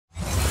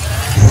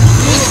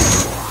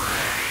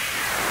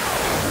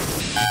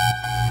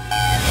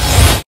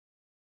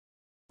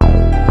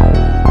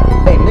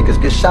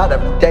shot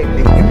every day,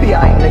 nigga. You be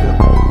alright, nigga.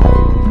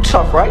 You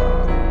tough, right?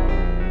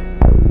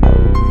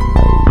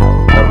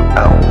 I'm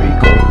out,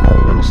 Rico.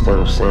 Understand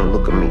what I'm saying?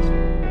 Look at me.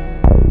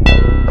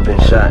 I've been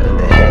shot in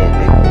the head,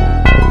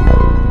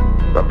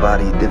 nigga. My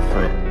body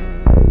different.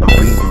 I'm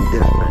breathing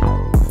different.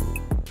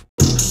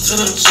 Turn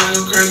up,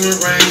 crazy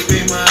with range,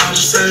 be my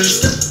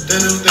outstation.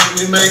 Then them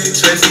think we make it,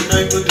 chasing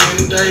paper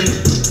day.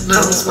 Now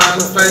I'm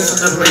smiling face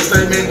and the make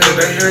statement that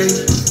they hate.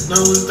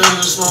 No, it's done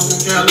just smoking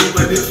Cali,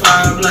 but it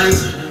fire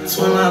blazing.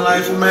 Swear my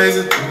life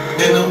amazing.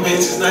 And them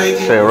bitches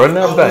naked. Say, run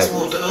that back. Always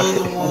want the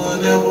other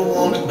one, never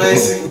want the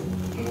basic.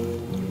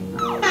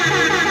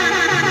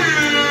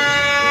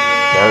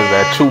 That was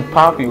that true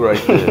poppy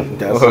right there.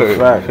 That's a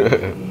fact.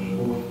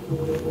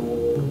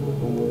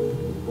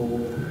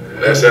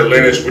 That's that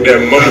lineage with that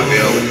money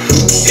deal.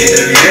 In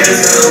the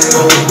hands of the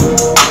moon.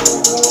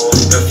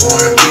 The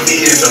foreign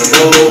beauty is a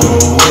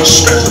roll.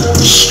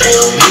 Straight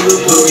on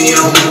nigga put me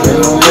on.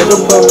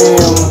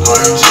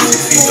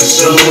 RMGC for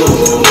sure.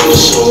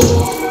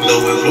 Low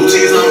with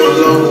Lucy's on the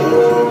low.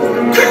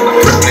 They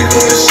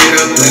gonna shit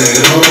up with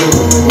it on.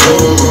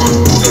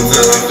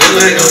 Sometimes I feel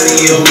like I'm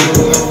the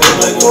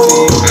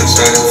I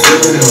try to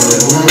tell it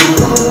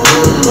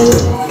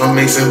on. I'm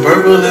mixing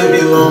purple and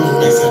be long.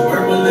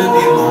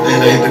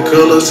 It ain't the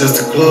colors, just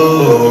the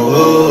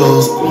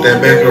clothes.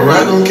 That back of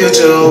rock gon' catch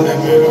you.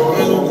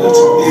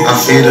 I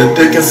feed a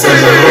dick and say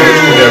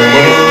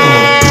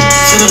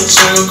Turn up,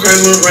 channel,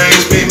 crazy with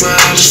range, be my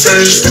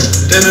outstation.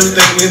 Then them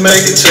think we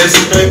make it,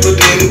 chasing paper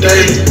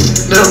day.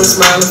 Now I'm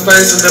smiling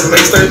face and the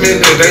make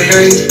statement that they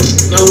hate.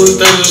 No, it's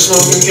done just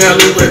smoking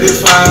Cali, but it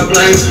fire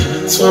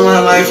blazing. Swear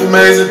my life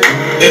amazing.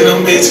 And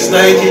them bitches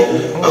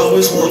naked.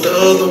 Always want the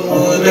other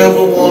one,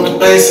 never want the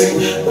basic.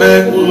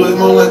 Backwoods,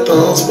 more like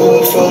thumbs,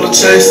 but before the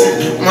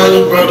chasing. My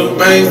little brother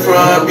bang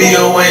fraud, be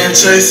away and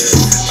chases.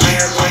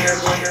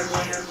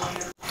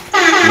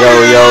 Yo.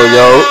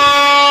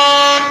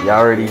 Y'all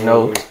already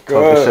know.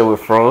 Talking shit with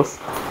Frost.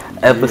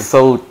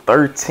 Episode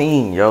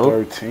 13, yo.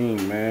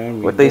 13,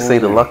 man. What they say,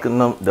 the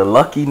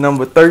lucky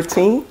number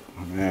 13?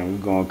 Man, we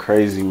going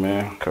crazy,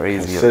 man.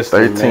 Crazy.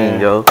 13, man.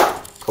 Yo.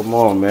 Come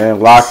on, man.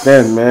 Locked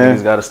in, man.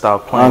 Niggas gotta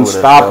stop playing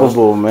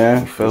Unstoppable, with us,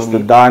 man. It's me?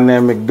 the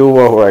dynamic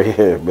duo right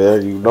here,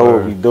 man. You know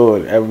what we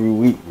doing every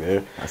week,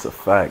 man. That's a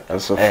fact.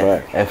 That's a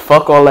fact. And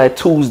fuck all that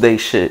Tuesday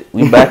shit.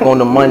 We back on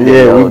the Monday.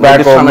 Yeah, yo. we back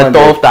Niggas on trying to Monday.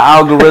 throw off the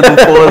algorithm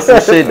for us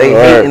and shit. They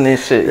hating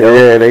this shit, yo.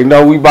 Yeah, they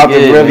know we about to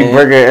really man.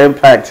 bring an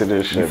impact to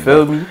this shit. You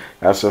feel me?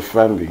 That's a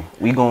Fendi.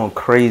 We going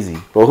crazy.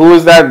 But who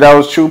is that? That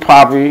was True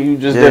Poppy. You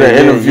just did an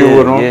interview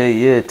with him.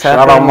 Yeah.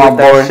 Shout out my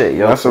boy. Shit,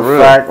 yo, that's a real.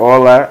 fact.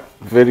 All that.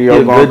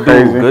 Video going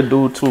crazy. Good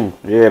dude too.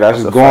 Yeah,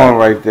 that's going fact.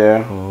 right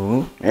there.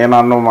 And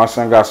I know my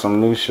son got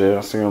some new shit.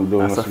 I seen him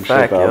doing That's some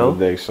fact, shit the yo. other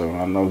day, so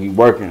I know he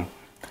working.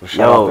 So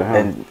shout out to him.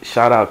 And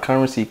shout out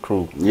Currency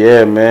Crew.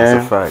 Yeah, man.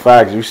 That's a fact.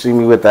 Facts. You see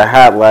me with the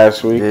hat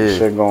last week. Yeah.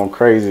 Shit going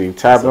crazy.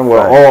 Tapping with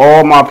fact.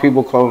 all my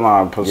people close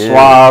line.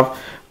 Suave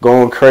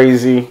going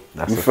crazy.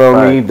 That's you a feel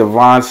me? fact.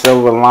 Divine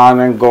Silver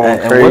Lining going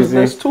And crazy. what's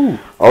this too?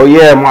 Oh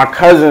yeah, my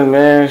cousin,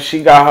 man.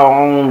 She got her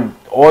own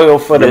oil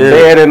for the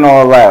bed and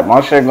all that.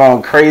 My shit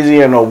going crazy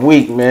in a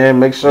week, man.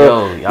 Make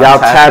sure y'all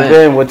tap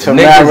in with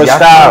Tamara Y'all trying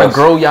Styles. to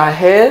grow y'all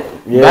hair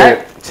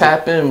back?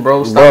 Tap in,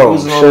 bro. Stop Bro,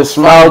 losing all shit those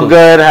smell followers.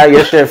 good, how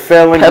your shit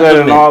feeling good and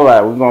Peppermint. all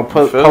that. We're gonna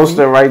post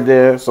it right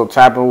there. So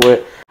tap in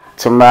with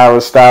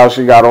Tamara Styles.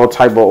 She got all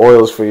type of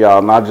oils for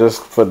y'all, not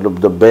just for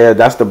the bed.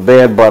 That's the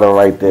bed butter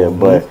right there,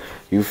 but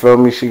you feel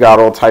me? She got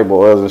all type of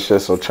oils and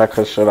shit. So check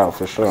her shit out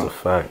for sure. That's a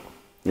fact.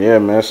 Yeah,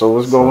 man. So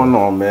what's going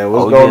on, man?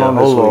 What's going on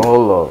this week?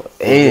 Hold on.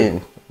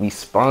 And we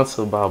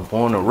sponsored by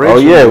Born Original. Oh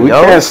yeah, we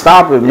can't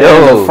stop it, man.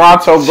 Yo, the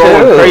Fronto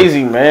going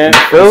crazy, man.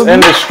 It's in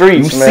the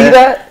streets, you man. See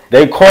that?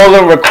 They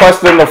calling,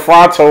 requesting the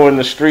Fronto in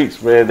the streets,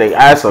 man. They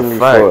asking me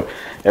for it,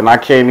 and I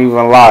can't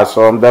even lie.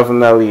 So I'm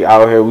definitely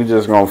out here. We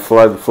just gonna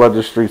flood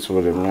the streets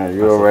with it, man.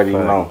 You already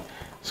know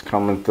it's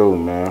coming through,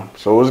 man.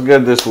 So what's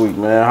good this week,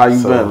 man? How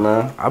you been,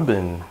 man?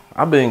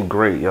 I've been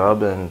great, y'all.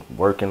 I've been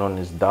working on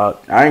this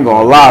doc. I ain't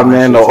gonna lie,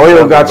 man. The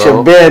oil got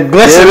your bed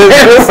glistening.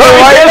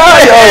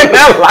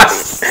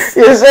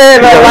 You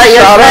saying that like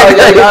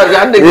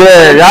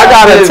y'all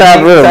gotta tap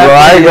in, bro.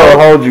 I ain't gonna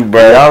hold you,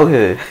 bro. Out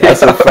here.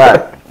 That's a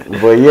fact.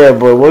 But yeah,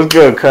 but what's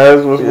good,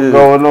 cuz? What's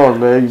going on,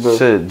 man?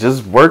 Shit,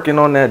 just working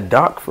on that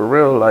doc for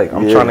real. Like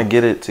I'm trying to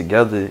get it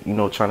together. You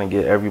know, trying to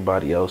get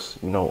everybody else,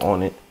 you know,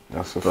 on it.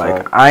 That's a like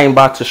fact. I ain't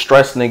about to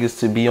stress niggas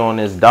to be on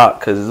this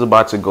doc because it's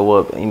about to go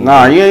up.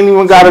 Nah, you ain't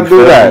even gotta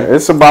do that.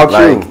 It's about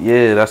you.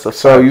 Yeah, that's a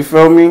fact. So you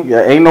feel me?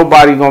 Yeah, ain't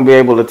nobody gonna be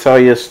able to tell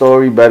your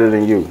story better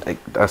than you.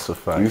 That's a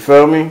fact. You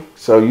feel me?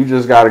 So you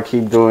just gotta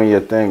keep doing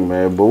your thing,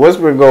 man. But what's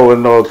been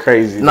going on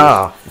crazy?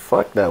 Nah,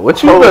 fuck that.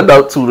 What you been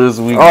up to this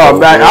week? Oh,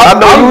 man, I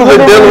know you was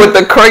dealing with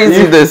the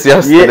craziness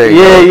yesterday.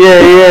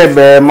 Yeah,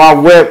 man. My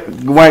whip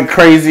went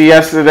crazy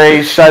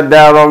yesterday, shut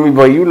down on me.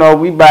 But you know,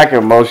 we back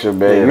in motion,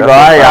 man. Yeah, you know,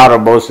 I ain't out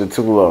of motion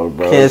too long,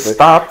 bro. Can't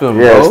stop him,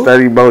 bro. Yeah,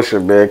 steady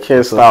motion, man.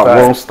 Can't stop,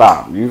 won't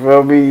stop. You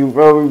feel me?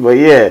 But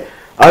yeah,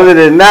 Other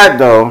than that,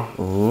 though,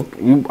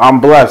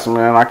 I'm blessed,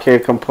 man. I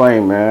can't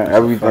complain, man. That's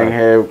everything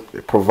here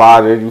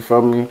provided. You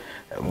feel me?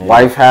 Yeah.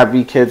 Wife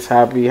happy, kids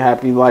happy,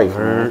 happy life.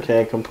 Man. I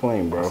can't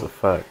complain, bro. That's a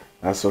fact.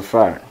 That's a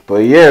fact.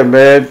 But yeah,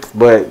 man.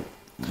 But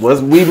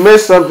we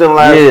missed something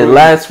last week. Yeah,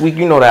 last week,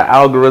 you know, that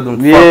algorithm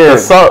fucked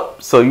us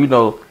up. So, you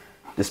know,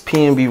 this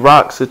PNB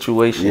Rock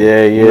situation.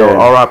 Yeah. You know,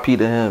 R.I.P.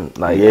 to him.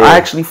 Like, I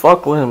actually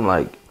fuck with him.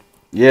 Like,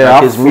 yeah,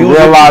 I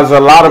realize a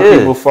lot of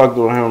people fucked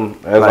with him,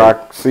 as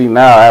like, I see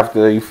now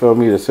after, you feel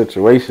me, the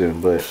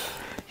situation. But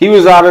he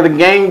was out of the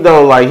game,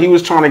 though. Like, he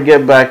was trying to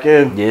get back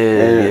in.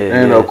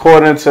 And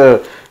according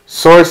to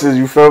sources,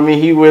 you feel me,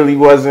 he really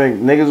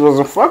wasn't, niggas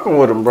wasn't fucking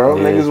with him, bro.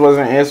 Niggas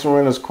wasn't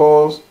answering his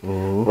calls,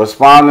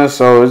 responding.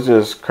 So it's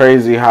just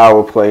crazy how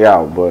it would play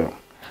out. But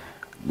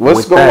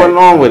what's going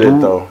on with it,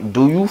 though?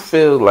 Do you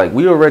feel like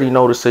we already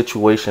know the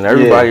situation?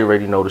 Everybody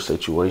already know the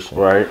situation.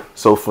 Right.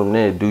 So from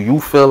there, do you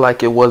feel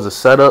like it was a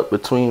setup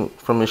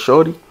from his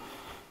shorty?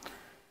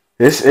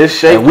 It's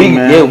shaky,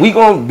 man. Yeah, we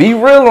gonna be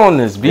real on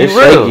this. It's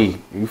real.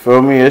 Shaky. You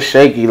feel me? It's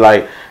shaky.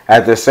 Like,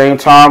 at the same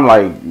time,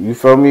 like, you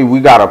feel me? We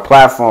got a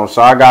platform,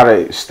 so I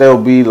gotta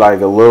still be like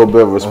a little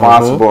bit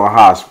responsible on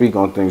how I speak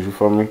on things. You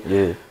feel me?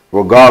 Yeah.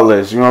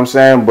 Regardless, you know what I'm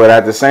saying? But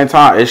at the same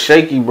time, it's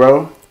shaky,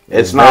 bro.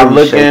 It's not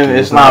looking.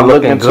 It's not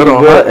looking too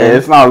good.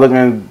 It's not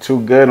looking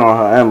too good on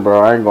her end, bro.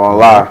 I ain't gonna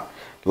lie.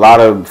 A lot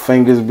of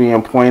fingers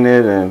being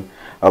pointed and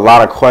a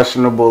lot of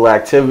questionable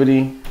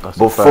activity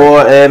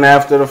before and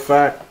after the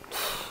fact.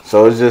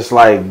 So it's just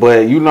like,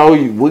 but you know,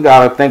 we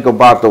gotta think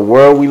about the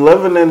world we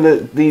living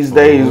in these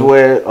days,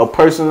 where a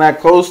person that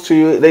close to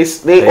you,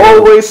 they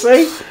always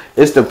say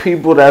it's the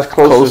people that's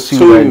closest to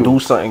you that do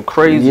something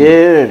crazy.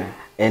 Yeah.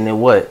 And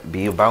then what?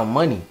 Be about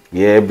money.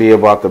 Yeah, it be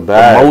about the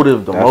bag.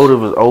 The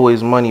motive is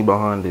always money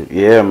behind it.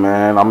 Yeah,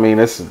 man. I mean,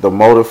 it's the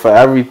motive for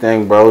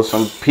everything, bro.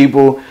 Some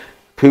people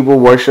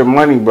worship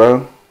money,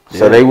 bro.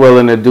 So they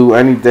willing to do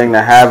anything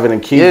to have it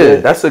and keep it. Yeah,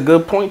 that's a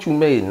good point you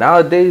made.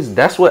 Nowadays,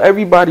 that's what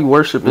everybody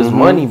worship is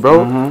money,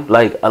 bro.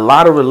 Like, a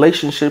lot of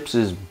relationships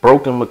is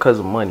broken because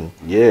of money.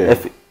 Yeah.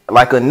 If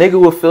like a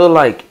nigga would feel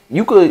like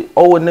you could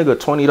owe a nigga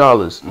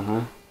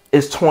 $20.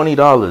 It's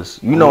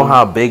 $20. You know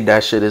how big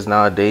that shit is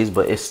nowadays,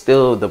 but it's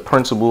still the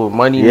principle of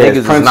money. Niggas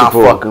is not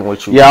fucking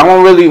with you. Yeah, I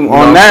don't really,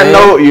 on that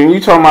note, you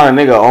talking about a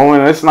nigga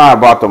owing, it's not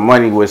about the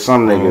money with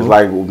some niggas,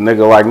 like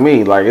nigga like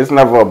me. Like, it's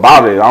never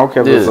about it. I don't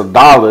care if it's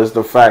 $1. It's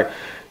the fact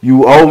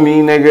you owe me,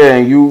 nigga,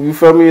 and you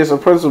feel me, it's a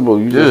principle.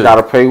 You just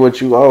gotta pay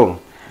what you owe.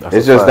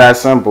 It's just that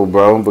simple,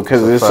 bro,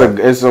 because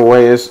it's a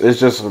way, it's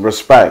just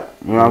respect.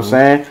 You know what I'm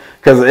saying?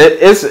 Because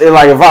it's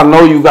like, if I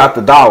know you got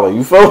the dollar,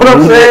 you feel what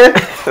I'm saying?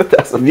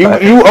 You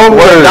owe me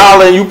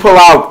 $1 and you pull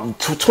out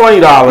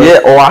 $20.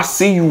 Yeah, or I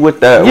see you with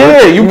that.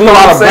 Yeah, you pull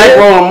out a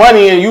bankroll of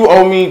money and you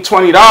owe me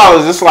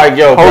 $20. It's like,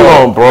 yo, hold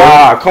on, bro.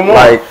 Nah, come on.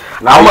 Like,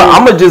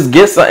 I'm going to just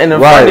get something in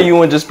front of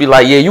you and just be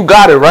like, yeah, you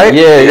got it, right?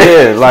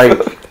 Yeah. Like,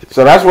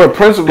 so that's where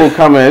principle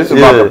come in. It's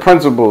about the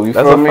principle. You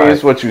feel me?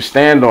 It's what you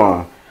stand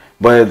on.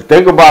 But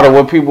think about it,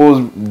 what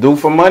people do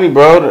for money,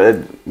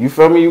 bro. You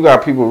feel me? You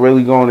got people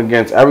really going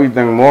against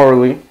everything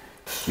morally.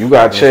 You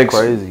got chicks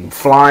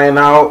flying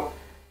out,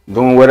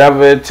 doing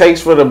whatever it takes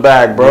for the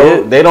bag,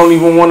 bro. They don't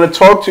even want to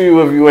talk to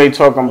you if you ain't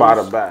talking about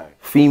a bag.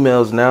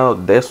 Females now,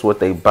 that's what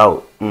they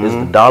bout. It's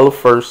the dollar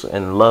first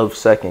and love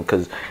second.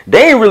 Because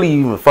they ain't really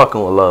even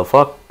fucking with love.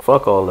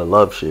 Fuck all the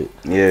love shit.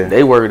 Yeah.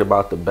 They worried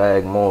about the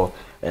bag more.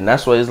 And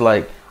that's why it's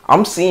like,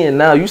 I'm seeing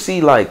now, you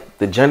see like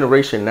the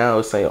generation now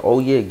is saying, oh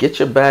yeah, get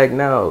your bag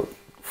now.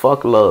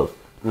 Fuck love.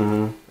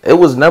 It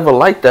was never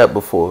like that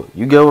before.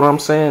 You get what I'm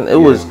saying? It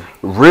was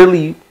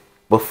really,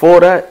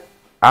 before that,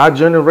 our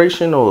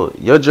generation or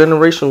your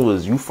generation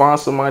was, you find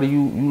somebody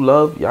you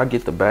love, y'all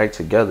get the bag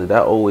together.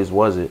 That always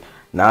was it.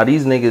 Now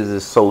these niggas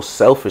is so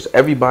selfish.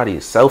 Everybody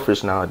is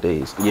selfish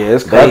nowadays. Yeah,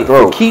 it's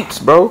cutthroat. For keeps,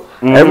 bro.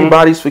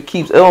 Everybody's for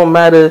keeps. It don't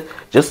matter.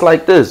 Just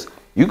like this,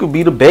 you could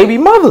be the baby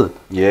mother.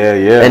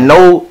 Yeah. And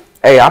no,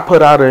 hey, I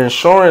put out an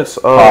insurance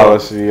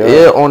policy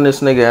on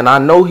this nigga, and I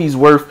know he's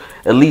worth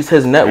at least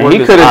his net worth.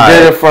 He could have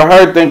did it for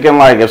her, thinking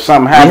like, if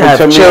something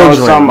happened to me or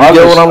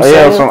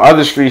some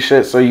other street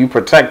shit, so you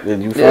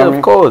protected. You feel me?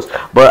 Of course.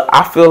 But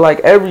I feel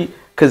like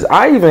because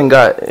I even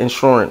got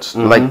insurance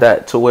like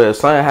that, to where if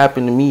something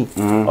happened to me,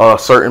 a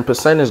certain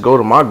percentage go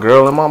to my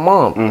girl and my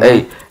mom.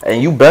 Hey,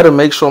 and you better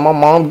make sure my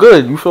mom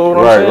good. You feel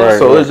what I'm saying?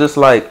 So it's just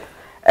like,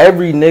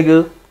 every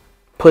nigga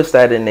puts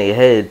that in their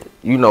head,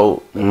 you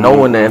know,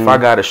 knowing that if I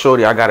got a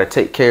shorty, I got to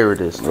take care of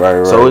this.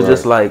 So it's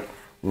just like,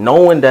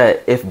 knowing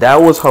that if that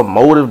was her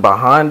motive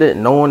behind it,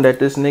 knowing that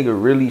this nigga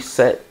really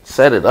set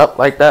it up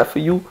like that for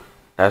you,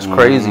 that's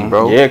crazy,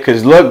 bro. Yeah,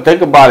 because look,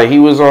 think about it. He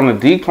was on a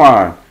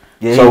decline.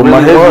 Yeah, so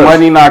really his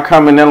money not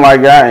coming in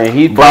like that, and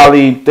he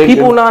probably thinking,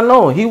 people not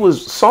knowing he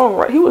was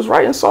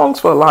writing songs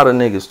for a lot of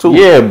niggas too.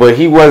 Yeah, but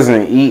he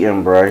wasn't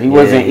eating, bro. He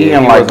wasn't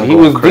eating like he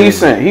was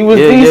decent. He was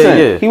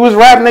decent. He was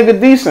rap nigga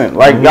decent.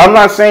 Like I'm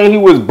not saying he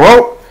was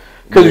broke,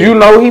 cause you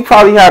know he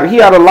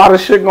had a lot of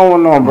shit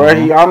going on, bro.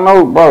 I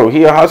know, bro.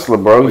 He a hustler,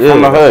 bro. He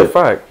from the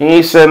hood. He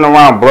ain't sitting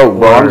around broke,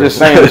 bro. I'm just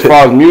saying, as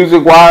far as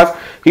music wise,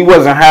 he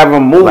wasn't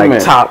having movement.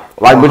 Like top,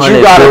 but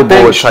you gotta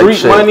think street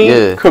shit.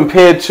 money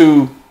compared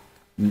to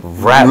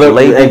rap label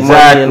exactly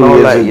money and all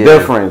that. It's a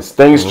difference.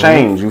 Things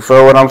change. You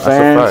feel what I'm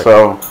saying?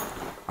 So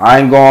I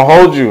ain't gonna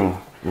hold you.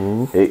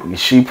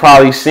 She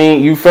probably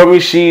seen, you feel me?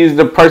 She's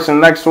the person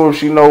next to him.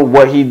 She know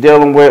what he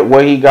dealing with,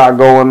 what he got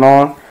going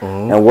on,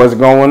 and what's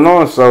going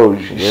on. So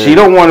she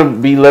don't want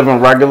to be living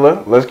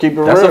regular. Let's keep it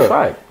real. That's a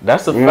fact.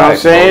 That's a fact. You know what I'm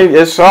saying?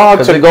 Bro. It's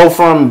hard to go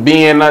from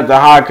being at the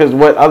high because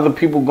what other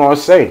people gonna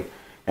say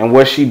and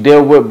what she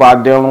deal with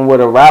by dealing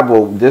with a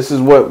rapper. This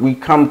is what we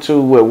come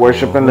to with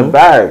worshiping the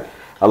bag.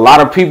 A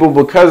lot of people,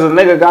 because a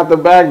nigga got the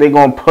bag, they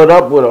gonna put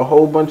up with a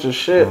whole bunch of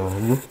shit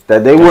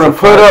that they wouldn't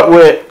put up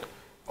with.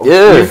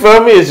 Yeah, you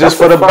feel me? It's just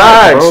for the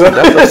bag. So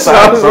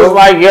it's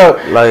like, yo,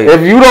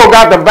 if you don't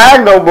got the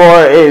bag no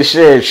more,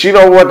 shit, she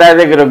don't want that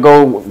nigga to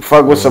go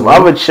fuck with some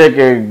other chick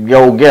and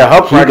go get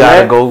her pregnant. You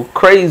gotta go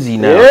crazy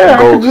now. Yeah, I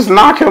can just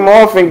knock him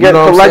off and get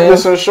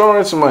collect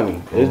insurance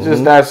money. It's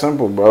just that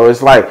simple, bro.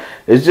 It's like,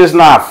 it's just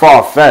not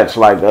far fetched.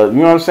 Like, you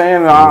know what I'm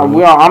saying?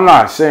 I'm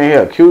not sitting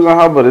here accusing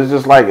her, but it's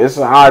just like, it's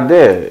an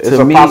idea. It's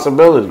a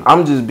possibility.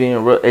 I'm just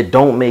being real. It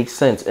don't make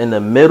sense in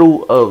the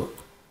middle of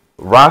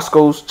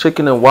Roscoe's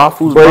Chicken and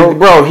Waffles,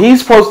 bro,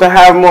 he's supposed to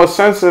have more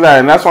sense of that,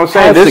 and that's what I'm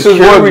saying. This is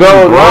what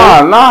goes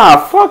on. Nah,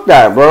 fuck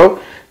that,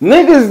 bro.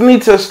 Niggas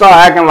need to start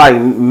acting like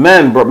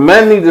men, bro.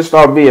 Men need to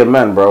start being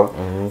men, bro.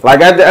 Like,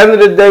 at the end of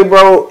the day,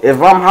 bro,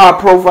 if I'm high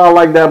profile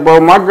like that,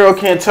 bro, my girl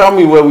can't tell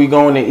me where we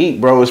going to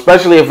eat, bro.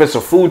 Especially if it's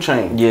a food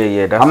chain.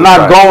 Yeah, that's I'm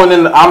not going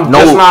in. I'm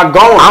just not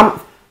going.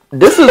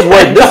 This is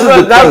what this is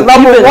the that's thing.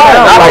 Number even one.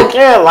 Now, I don't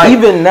care. Like,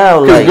 even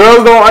now, because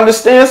girls don't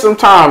understand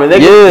sometimes,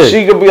 and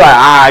she could be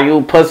like,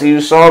 you pussy,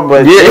 you saw,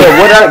 but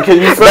whatever.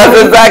 Can you feel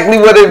That's exactly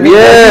what it be.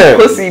 Yeah,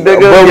 pussy,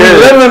 nigga. But we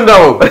living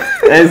though,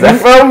 and you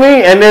feel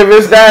me? And if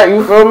it's that,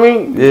 you feel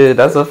me? Yeah,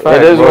 that's a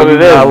fact. It is what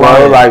it is, bro.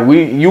 Lying. Like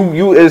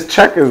you is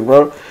checkers,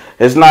 bro.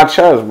 It's not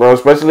chess, bro.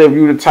 Especially if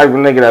you the type of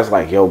nigga that's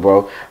like, yo,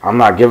 bro, I'm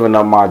not giving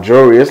up my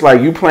jewelry. It's like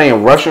you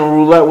playing Russian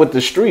roulette with the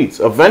streets.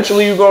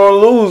 Eventually you gonna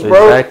lose,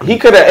 bro. Exactly. He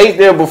could have ate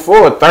there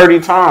before 30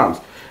 times.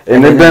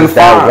 And it been fine.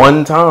 That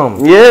one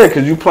time. Yeah,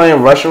 because you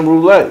playing Russian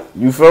roulette.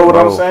 You feel what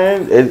I'm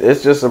saying?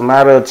 It's just a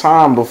matter of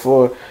time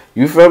before,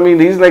 you feel me?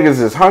 These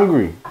niggas is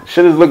hungry.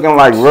 Shit is looking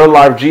like real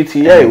life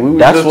GTA.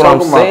 That's what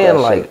I'm saying.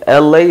 Like,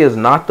 LA is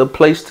not the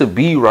place to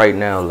be right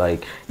now.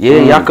 Like,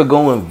 y'all could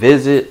go and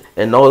visit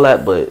and all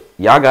that, but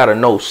y'all gotta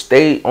know,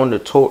 stay on the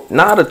tour.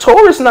 Nah, the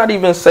tour is not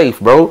even safe,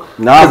 bro.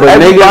 Nah, but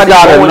niggas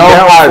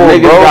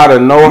gotta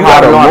know how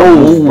to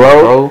move,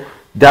 bro.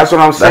 That's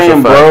what I'm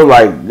saying, bro.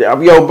 Like,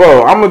 yo,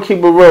 bro, I'm gonna keep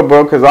it real,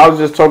 bro, because I was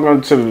just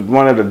talking to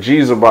one of the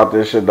G's about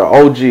this shit, the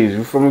OGs,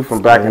 you feel me,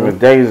 from back in the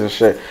days and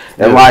shit.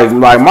 And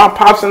like my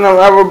pops and them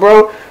ever,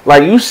 bro,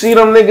 like, you see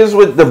them niggas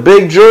with the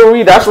big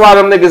jewelry, that's why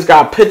them niggas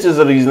got pictures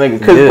of these niggas.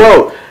 Because,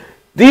 bro,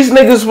 these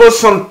niggas was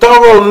some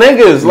thorough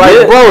niggas.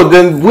 Like, bro,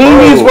 then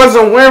weenies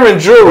wasn't wearing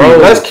jewelry. Bro.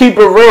 Let's keep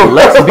it real.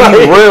 Let's be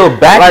real.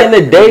 Back in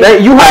the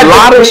day, you had a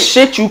lot of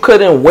shit you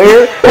couldn't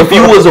wear if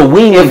you was a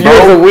weenie,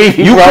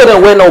 You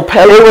couldn't wear no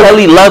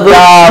Pelly leather.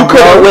 You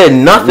couldn't wear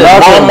nothing.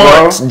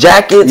 Walmart's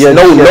jackets,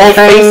 no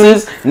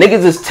faces.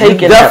 Niggas is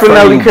taking that from you,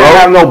 bro. Definitely couldn't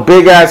have no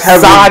big ass,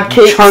 heavy,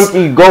 sidekicks,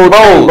 chunky gold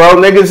thing, bro.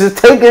 Niggas is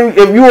taking,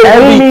 if you a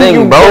weenie,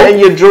 you getting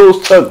your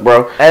jewels took,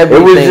 bro.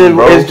 Everything,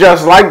 bro. It's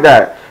just like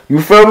that. You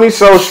feel me?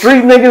 So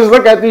street niggas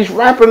look at these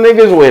rapper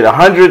niggas with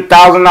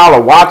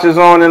 $100,000 watches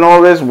on and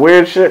all this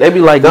weird shit. They be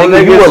like,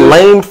 nigga, you a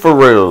lame for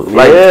real.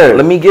 Like,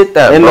 let me get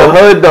that, in bro. the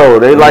hood though,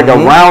 they like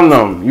around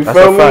them. You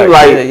feel me?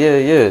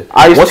 Like,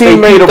 Ice-T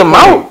made them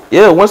out.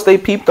 Yeah, once they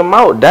peeped them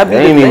out, that be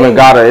they ain't even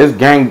gotta. It's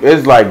gang.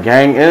 It's like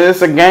gang, and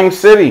it's a gang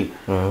city.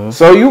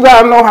 So you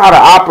gotta know how to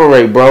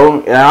operate, bro.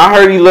 And I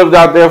heard he lived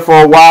out there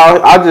for a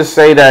while. I just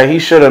say that he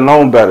should have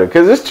known better,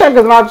 cause this check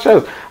is not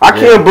chess. I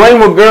can't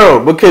blame a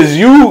girl because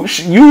you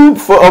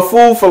for a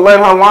fool for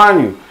letting her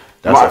line you.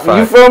 That's a fact.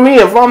 You feel me?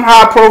 If I'm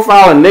high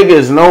profile and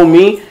niggas know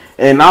me.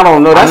 And I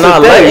don't know. That's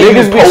the thing.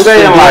 Niggas be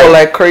saying like all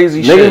that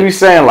crazy shit. Niggas be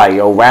saying like,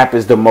 yo, rap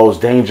is the most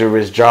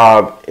dangerous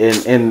job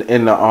in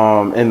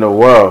the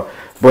world.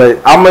 But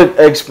I'm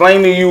gonna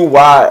explain to you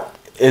why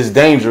it's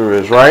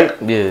dangerous, right?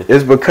 Yeah.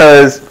 It's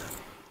because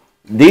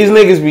these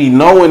niggas be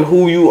knowing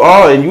who you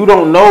are, and you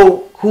don't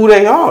know who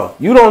they are.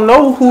 You don't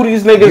know who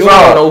these niggas are. You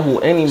don't know who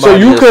anybody is. So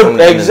you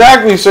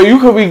could So you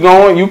could be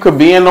going. You could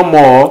be in the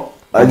mall.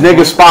 A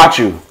nigga spot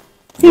you.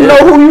 He know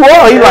who you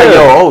are. He like,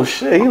 yo, oh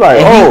shit. He like,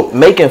 he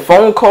making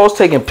phone calls,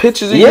 taking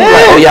pictures of you. Like,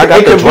 oh yeah, I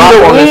got the drop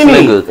on this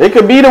nigga. It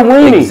could be the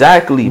weenie.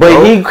 Exactly, but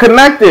bro. he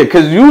connected,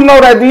 because you know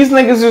that these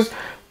niggas is,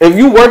 if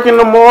you work in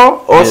the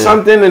mall or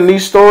something in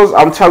these stores,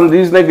 I'm telling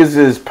these niggas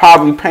is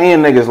probably paying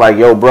niggas like,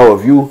 yo, bro,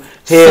 if you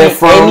hear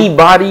from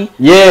anybody,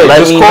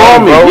 just call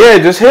me. Bro. Yeah,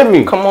 just hit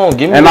me. Come on,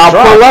 give me and I'll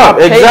pull up.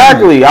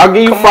 Exactly. I'll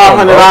give you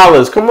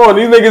 $500. Come on,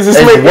 these niggas is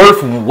making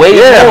worth way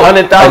more.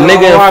 $100,000. A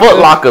nigga in Foot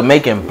Locker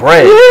making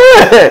bread.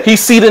 Yeah. He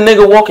see the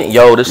nigga walking.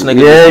 Yo, this nigga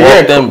just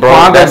walked in, bro.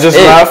 That just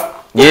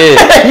left.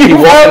 Yeah, he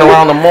walking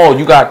around the mall.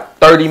 You got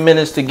 30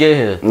 minutes to get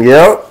here. Yep, you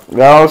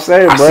know what I'm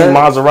saying, I see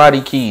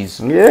Maserati keys.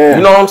 Yeah.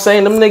 You know what I'm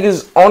saying? Them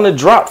niggas on the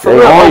drop for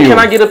real. Oh, can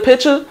I get a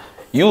picture?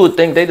 You would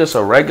think they just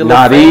a regular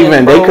Not fan,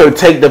 even. bro. They could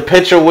take the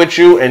picture with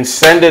you and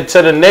send it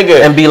to the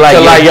nigga. And be like,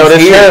 yo,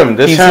 this him.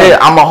 This him. Here.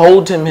 I'ma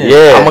hold him here.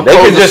 Yeah. I'ma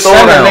close the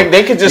store down.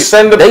 They could just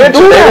send the picture.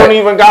 They don't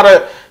even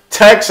gotta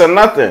text or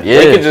nothing. Yeah.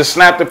 They could just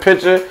snap the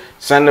picture,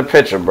 send the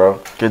picture, bro.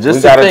 We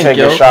gotta take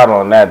a shot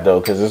on that though,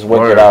 cause it's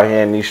wicked out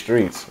here in these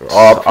streets.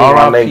 All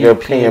my nigga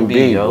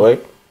PNB, boy.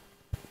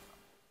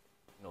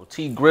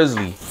 T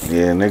Grizzley.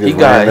 Yeah,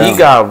 niggas. He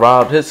got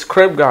robbed. His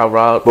crib got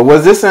robbed. But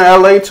was this in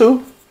LA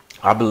too?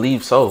 I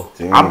believe so.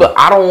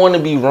 I don't want to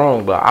be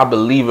wrong, but I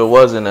believe it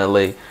was in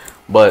LA.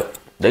 But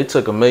they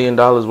took $1 million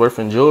worth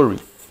in jewelry.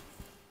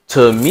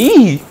 To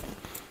me,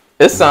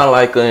 it sounds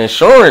like an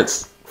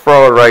insurance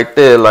fraud right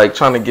there. Like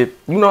trying to get,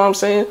 you know what I'm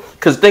saying?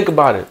 Because think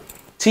about it.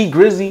 T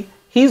Grizzly,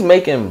 he's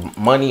making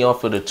money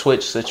off of the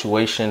Twitch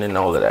situation and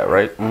all of that,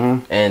 right?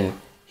 Mm-hmm. And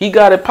he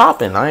got it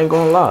popping. I ain't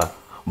gonna lie.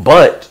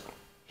 But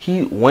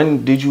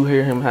when did you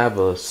hear him have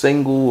a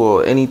single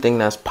or anything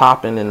that's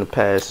popping in the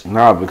past?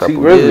 Nah, but T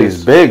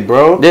Grizzly's big,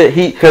 bro. Yeah,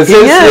 he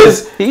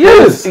is.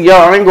 Yo,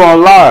 I ain't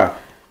gonna lie.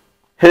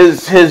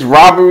 His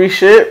robbery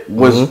shit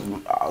was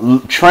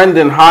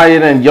trending higher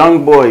than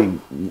YoungBoy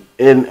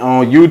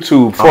on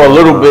YouTube for a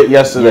little bit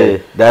yesterday.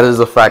 Yeah, that is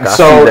a fact.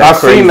 I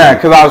seen that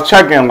because I was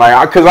checking,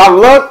 because I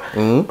looked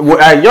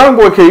at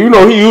YoungBoy, cause you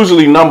know he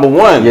usually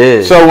 #1.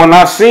 Yeah. So when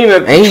I seen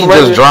it, and he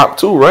just dropped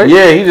too, right?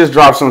 Yeah, he just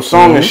dropped some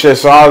song and shit.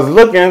 So I was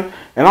looking,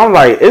 and I'm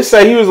like, it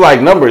said he was like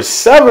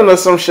 #7 or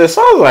some shit.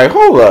 So I was like,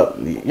 hold up,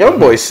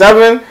 YoungBoy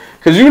 7.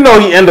 Cause you know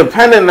he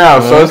independent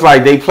now, so it's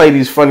like they play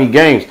these funny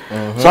games.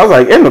 So I was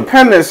like,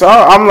 independent. So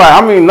I'm like,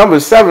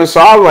 #7. So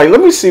I was like, let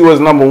me see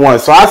what's #1.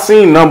 So I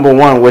seen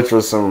 #1, which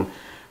was some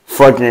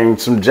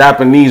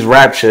Japanese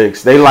rap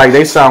chicks.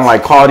 They sound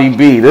like Cardi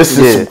B. This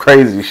is some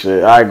crazy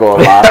shit. I ain't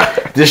gonna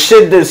lie. This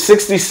shit did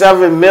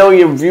 67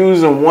 million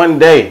views in one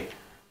day.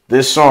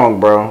 This song,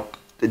 bro.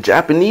 The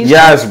Japanese?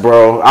 Yes,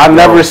 bro. I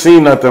never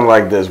seen nothing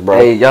like this, bro.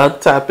 Hey, y'all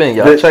tap in.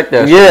 Y'all check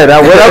that shit. Yeah,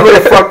 that whatever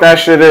the fuck that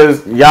shit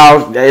is,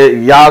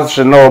 y'all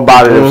should know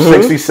about it. If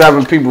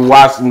 67 people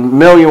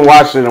million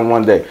watched it in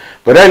one day.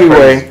 But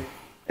anyway,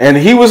 and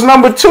he was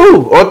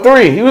 #2 or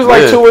 3. He was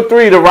like 2 or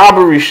 3, the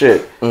robbery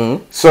shit.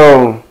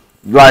 So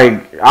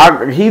like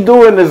he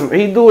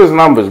do his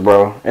numbers,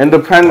 bro.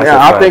 Independent.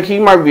 I think he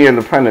might be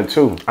independent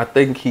too. I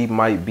think he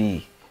might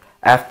be.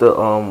 After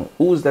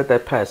who was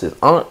that passed? His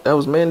aunt that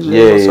was managing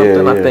or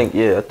something. I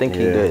think he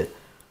did.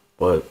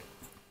 But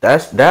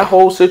that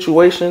whole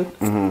situation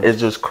is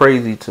just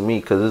crazy to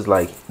me because it's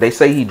like they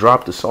say he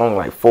dropped the song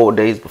like 4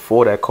 days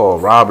before that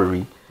called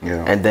Robbery.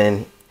 Yeah. And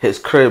then his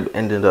crib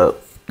ended up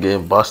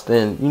getting busted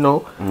in, you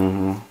know.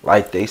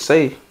 Like they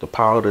say, the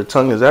power of the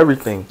tongue is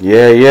everything.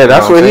 Yeah,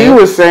 that's what he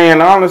was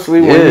saying,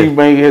 honestly, when he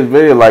made his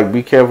video. Like,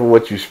 be careful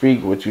what you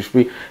speak.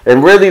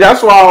 And really,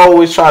 that's why I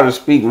always try to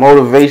speak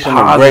motivation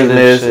and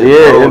greatness into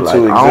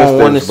existence, I don't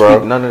want to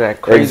speak none of that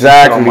crazy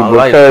shit on my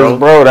life,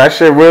 bro, that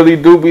shit really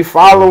do be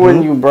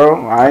following you,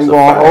 bro. I ain't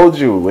gonna hold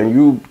you when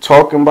you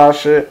talking about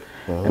shit.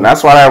 And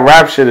that's why that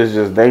rap shit is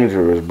just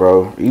dangerous,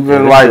 bro.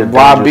 Even like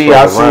YB,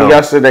 I seen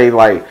yesterday,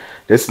 like,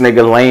 this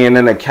nigga laying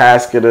in a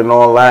casket and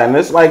all that, and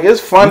it's like it's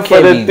fun for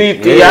the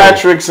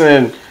theatrics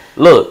and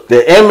look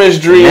the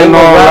imagery and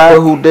all that.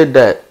 Who did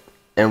that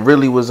and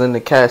really was in the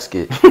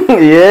casket?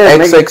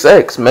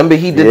 XXX. Remember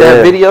he did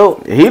that video?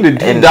 He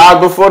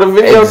died before the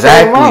video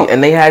came out.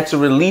 And they had to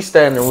release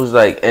that, and it was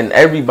like, and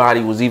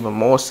everybody was even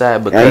more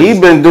sad because he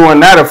been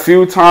doing that a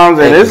few times,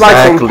 and it's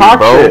like some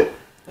Pac shit.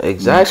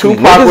 Exactly.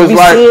 Tupac niggas was be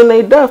like, seeing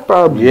they death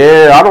probably.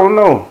 Yeah, I don't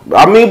know.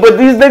 I mean, but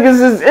these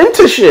niggas is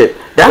into shit.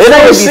 That's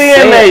they ain't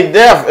seeing they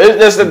death. It's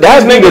just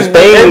that niggas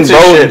thing, into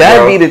bro. Shit,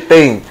 that be the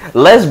thing.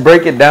 Let's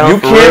break it down. You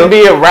can't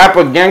be a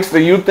rapper gangster.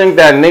 You think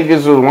that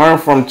niggas will learn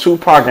from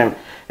Tupac, and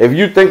if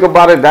you think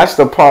about it, that's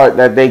the part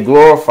that they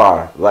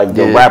glorify, like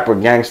the rapper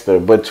gangster.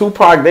 But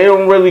Tupac, they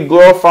don't really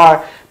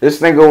glorify.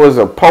 This nigga was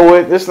a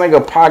poet. This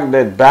nigga Pac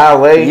did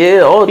ballet.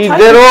 Yeah, he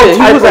did all type of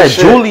shit. He was at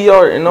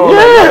Juilliard and all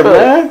that. Yeah,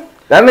 man.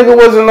 That nigga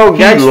wasn't no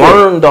gangster. He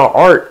learned the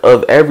art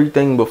of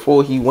everything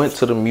before he went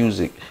to the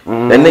music.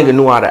 That nigga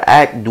knew how to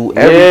act, do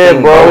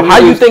everything, bro. How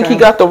you think he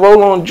got the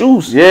role on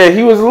Juice? Yeah,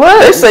 he was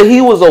lit. They say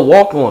he was a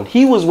walk-on.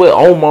 He was with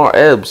Omar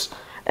Epps.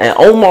 And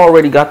Omar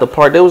already got the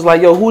part. They was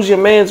like, yo, who's your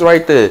mans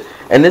right there?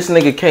 And this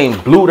nigga came,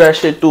 blew that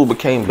shit through,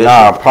 became big.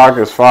 Nah, Pac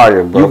is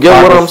fire, bro. You get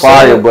Pac what I'm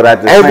saying? But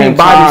at the same time,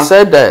 everybody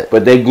said that.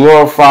 But they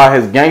glorify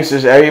his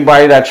gangsters.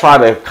 Everybody that try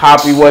to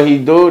copy what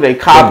he do, they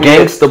copy the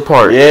gangster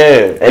part.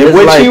 Yeah. And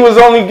which like, he was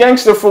only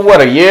gangster for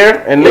what, a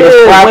year? And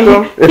niggas clapped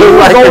him? He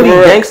was only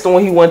gangster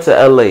when he went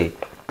to LA.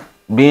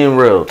 Being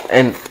real.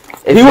 And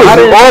He was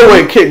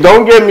always,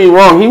 don't get me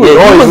wrong, he was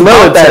always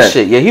militant. That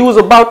shit. Yeah, he was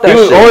about that shit.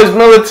 He was always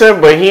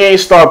militant, but he ain't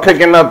start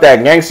picking up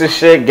that gangster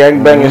shit,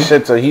 gangbanging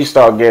shit till he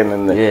start getting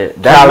in the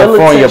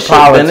California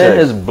politics. And in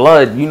his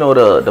blood, you know,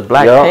 the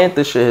Black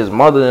Panther shit, his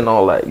mother and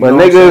all that. But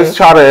niggas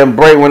try to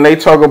embrace, when they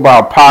talk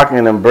about Pac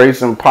and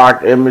embracing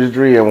Pac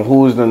imagery and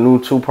who's the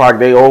new Tupac,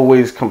 they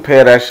always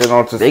compare that shit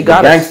onto the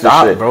gangster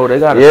shit. Bro. They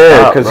gotta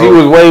stop, because he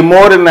was way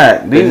more than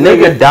that. The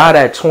nigga died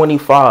at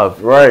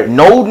 25. Right.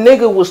 No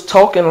nigga was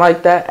talking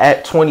like that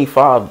at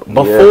 25.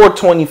 Before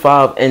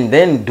 25 and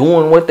then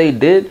doing what they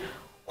did.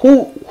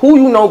 Who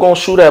you know gonna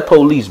shoot at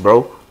police,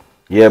 bro?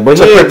 Yeah, but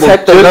to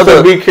protect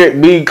another.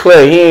 To be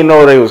clear, he ain't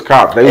know they was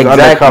cops. They was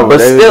undercover. But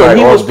still, like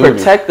he was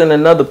protecting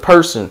another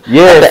person.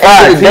 Yeah, at the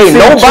end of the day,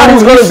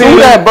 nobody's gonna do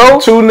that, bro.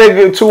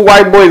 Two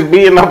white boys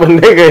beating up a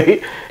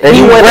nigga. And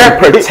he went and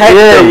protect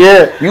them.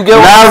 Yeah. You get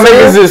what I'm saying?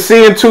 Now niggas is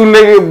seeing two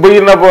niggas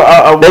beating up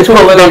a they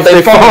pulling up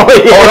their phone. Oh,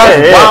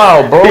 that's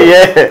wild, bro.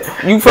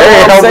 Yeah. You feel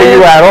what I'm saying?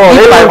 You at all.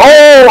 They like,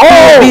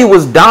 PNB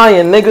was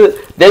dying, nigga.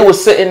 They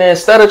was sitting there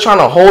instead of trying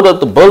to hold up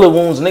the bullet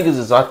wounds. Niggas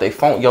is out their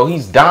phone. Yo,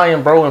 he's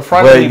dying, bro, in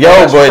front of me.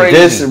 What's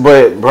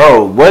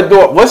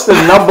the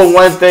number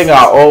one thing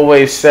I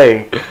always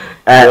say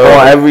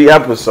on every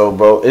episode,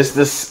 bro? It's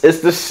the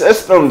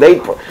system.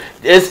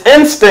 It's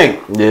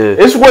instinct. Yeah.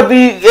 This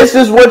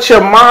is what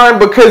your mind,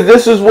 because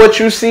this is what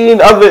you seen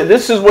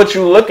this is what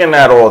you looking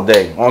at all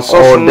day on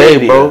social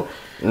media, bro.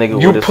 Nigga,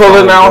 you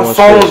pulling out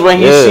phones when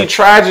you see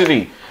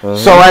tragedy.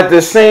 So at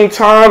the same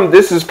time,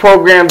 this is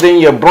programmed in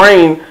your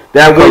brain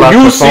that when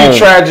you see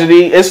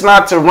tragedy, it's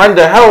not to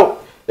render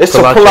help, it's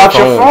to pull out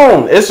your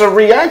phone. It's a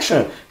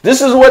reaction. This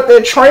is what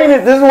they're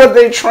training. This is what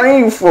they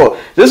train for.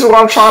 This is what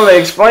I'm trying to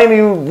explain to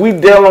you. We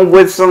dealing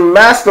with some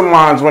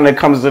masterminds when it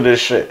comes to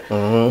this shit.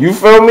 You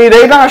feel me?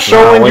 They not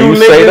showing you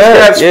niggas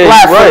that's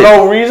flat for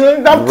no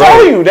reason. I'm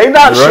telling you, they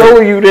not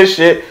showing you this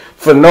shit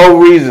for no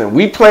reason.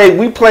 We played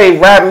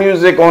rap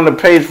music on the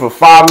page for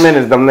 5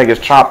 minutes. Them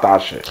niggas chopped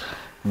our shit.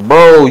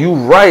 Bro, you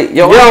right.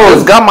 Yo, I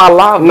just got my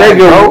live back,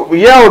 bro.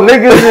 Yo,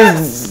 niggas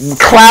is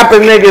clapping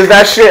niggas.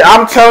 That shit,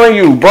 I'm telling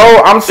you,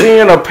 bro. I'm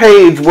seeing a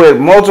page with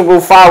multiple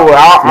followers.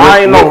 I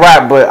ain't no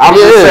rap, but I'm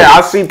just saying,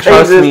 I see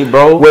pages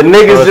with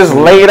niggas just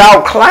laid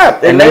out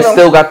clapped. And they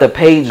still got the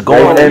page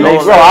going.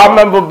 Bro, I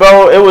remember,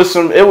 bro, it was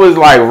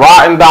like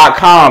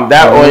rotten.com.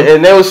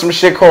 And there was some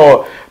shit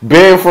called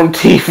Banned from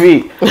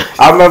TV.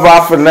 I remember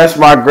I finessed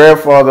my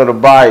grandfather to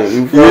buy it.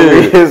 You feel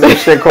me? There's some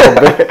shit called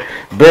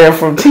Banned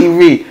from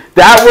TV.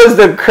 That was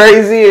the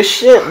craziest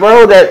shit,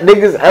 bro, that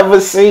niggas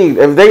ever seen.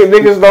 If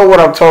niggas know what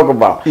I'm talking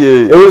about.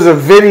 Yeah. It was a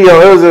video.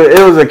 It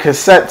was a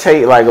cassette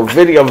tape, like a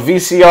video,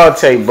 VCR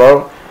tape,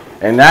 bro.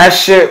 And that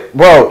shit,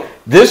 bro,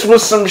 this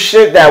was some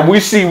shit that we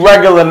see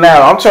regular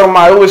now. I'm talking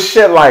about, it was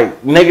shit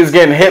like niggas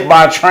getting hit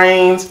by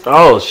trains.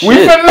 Oh, shit. We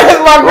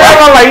finessed my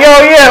grandma like, yo,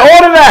 yeah,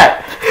 order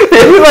that.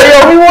 We like,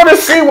 yo, we want to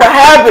see what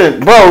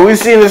happened. Bro, we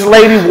seen this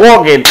lady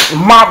walking.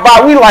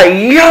 We like,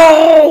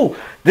 yo.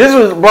 This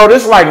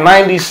is like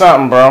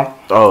 90-something, bro.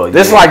 Oh, yeah.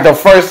 This is like the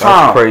first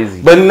time. That's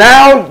crazy. But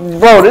now,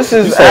 bro, this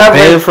is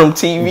banned from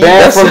TV.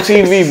 Banned from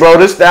TV, bro.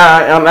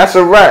 That's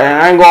a rap. And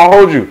I ain't gonna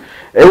hold you.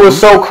 It was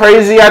so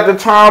crazy at the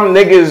time.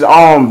 Niggas,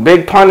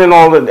 Big Pun and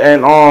all that,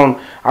 and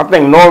I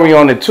think Nori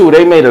on it too.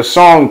 They made a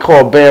song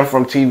called "Banned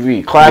from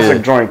TV,"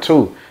 classic joint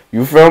too.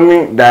 You feel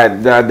me?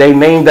 That they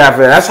named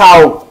after. That's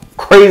how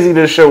crazy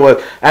this shit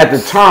was at the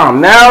time.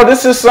 Now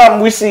this is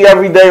something we see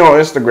every day on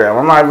Instagram.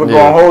 I'm not even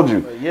gonna hold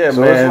you. Yeah, so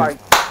man.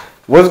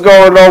 What's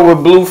going on with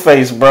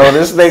Blueface, bro?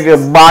 This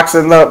nigga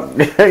boxing up,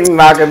 he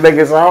knocking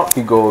niggas out.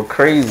 He going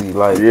crazy,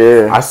 like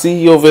I see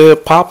he over here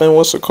popping.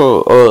 What's it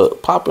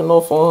called? Popping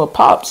off on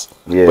Pops.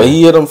 Yeah, but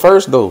he hit him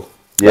first though.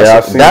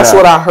 Yeah, that's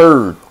what I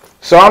heard.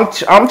 So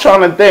I'm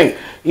trying to think.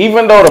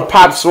 Even though the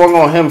Pop swung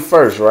on him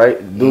first, right?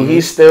 Do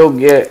he still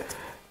get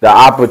the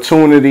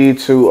opportunity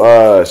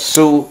to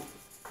sue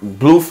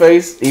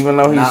Blueface, even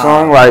though he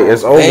sung like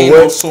it's over? They ain't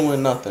no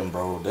suing nothing,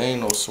 bro. They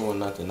ain't no suing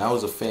nothing. That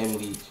was a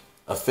family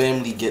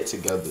get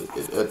together.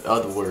 In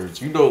other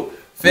words, you know,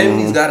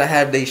 families gotta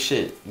have their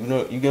shit. You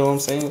know, you get what I'm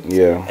saying?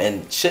 Yeah.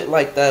 And shit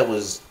like that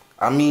was,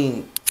 I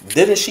mean,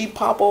 didn't she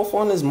pop off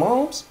on his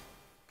mom's?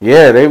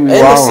 Yeah, they be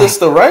and his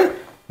sister, right?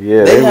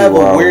 Yeah, they have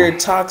a weird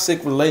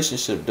toxic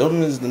relationship.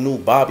 Them is the new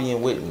Bobby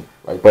and Whitney.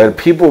 Right, but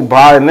people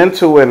buying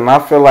into it, and I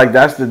feel like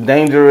that's the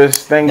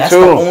dangerous thing that's too.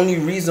 That's the only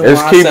reason why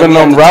it's keeping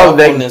them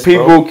relevant.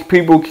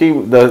 People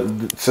keep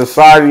the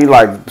society,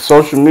 like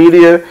social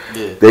media.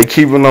 Yeah. They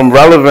keeping them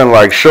relevant.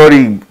 Like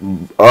Shorty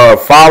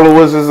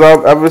followers is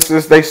up ever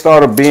since they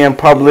started being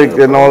public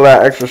and all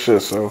that extra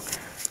shit. So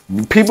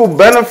people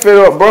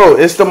benefit, bro.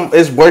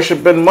 It's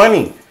worshiping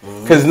money.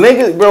 Cause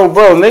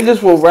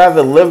niggas will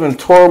rather live in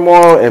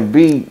turmoil and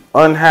be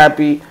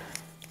unhappy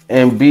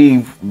and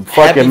be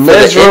fucking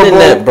miserable.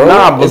 Internet, bro.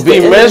 But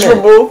be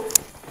miserable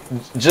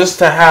just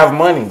to have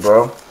money,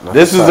 bro.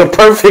 This is a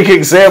perfect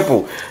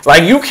example.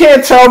 Like, you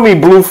can't tell me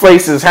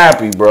Blueface is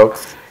happy, bro.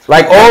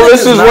 Like, all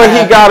this is what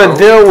he gotta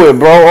deal with,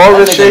 bro. All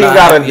this shit he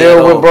gotta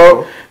deal with,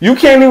 bro. You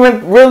can't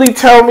even really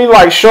tell me,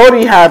 like,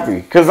 shorty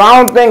happy. Because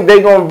I don't think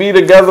they gonna be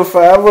together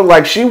forever.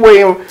 Like, she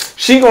waiting.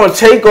 She gonna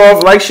take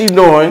off like she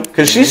doing.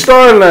 Because she's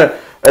starting to,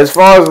 as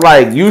far as,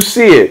 like, you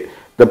see it.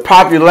 The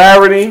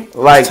popularity,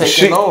 like,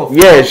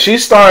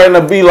 she's starting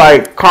to be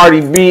like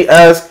Cardi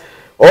B-esque.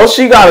 All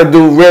she got to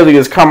do really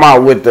is come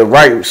out with the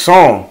right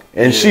song,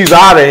 and she's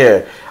out of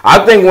here.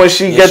 I think when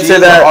she gets to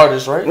that,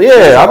 artist, right?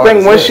 Yeah, I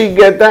think when she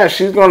get that,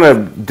 she's gonna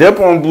dip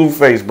on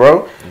Blueface,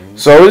 bro.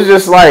 So it's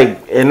just like,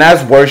 and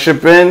that's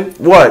worshiping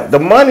what? The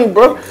money,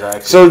 bro.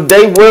 Exactly. So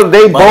they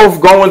both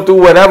going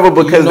through whatever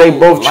because they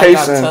both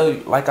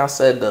chasing. Like I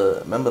said,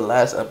 remember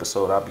last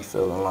episode, I be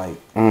feeling like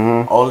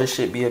all this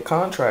shit be a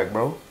contract,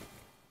 bro.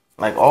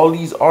 Like, all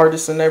these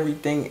artists and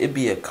everything, it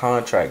be a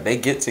contract. They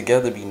get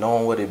together, be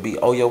knowing what it be.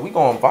 Oh, yo, we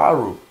going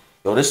viral.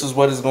 Yo, this is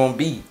what it's going to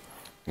be.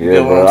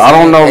 Yeah, bro. I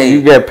don't know.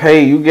 You get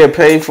paid. You get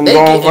paid from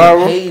going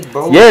viral. Paid,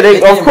 bro. Yeah, they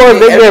of course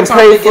they getting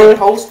paid for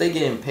posts. They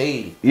getting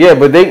paid. Yeah,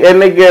 but they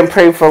getting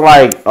paid for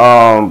like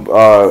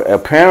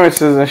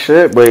appearances and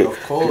shit. But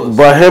of course.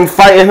 But him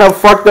fighting her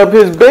fucked up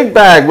his big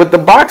bag with the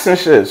boxing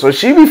shit. So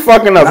she be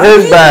fucking up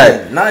his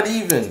bag. Not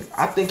even.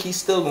 I think he's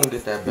still gonna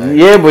get that bag.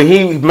 Yeah, but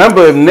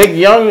remember Nick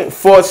Young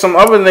fought some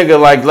other nigga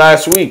like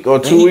last week or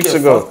 2 weeks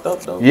ago.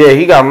 Yeah,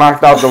 he got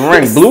knocked out the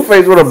ring.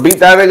 Blueface would have beat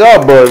that nigga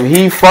up, but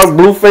he fucked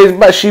Blueface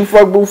back. She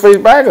fucked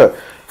Blueface back up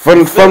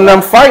from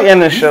them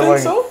fighting and shit. Like,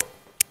 so?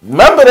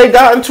 Remember they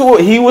got into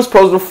it. He was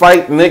supposed to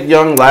fight Nick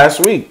Young last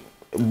week,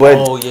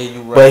 but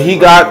you right. But he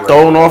got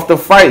thrown off the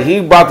fight. He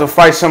about to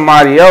fight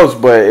somebody else,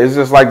 but it's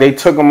just like they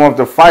took him off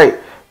the fight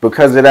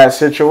because of that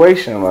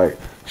situation. Like,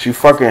 she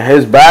fucking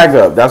his bag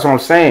up. That's what I'm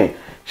saying.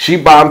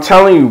 I'm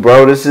telling you,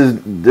 bro. This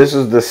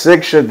is the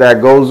sick shit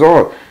that goes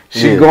on.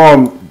 She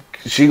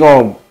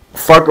going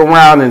fuck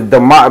around and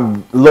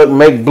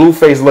make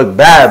Blueface look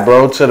bad,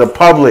 bro, to the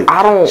public.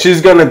 She's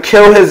gonna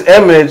kill his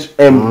image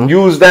and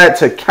use that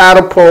to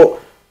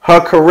catapult her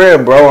career,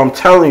 bro. I'm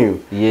telling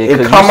you. Yeah,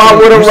 and come out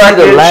with a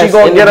record. She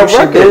gonna get a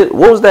record.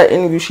 What was that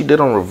interview she did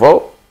on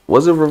Revolt?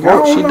 Was it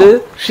Revolt she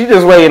did? She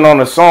just waiting on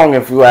the song,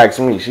 if you ask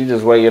me. She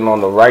just waiting on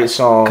the right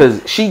song.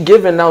 Because she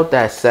giving out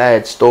that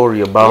sad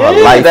story about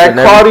her life that and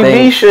Cardi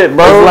everything. B shit,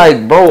 bro. It's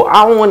like, bro,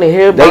 I don't want to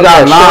hear about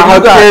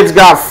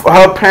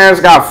her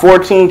parents got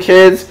 14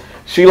 kids.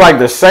 She like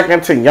the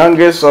second to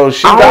youngest, so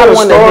she got a story. I don't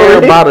want to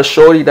hear about a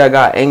shorty that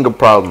got anger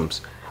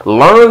problems.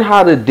 Learn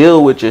how to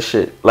deal with your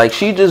shit. Like,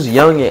 she just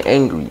young and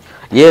angry.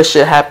 Yeah,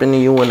 shit happened to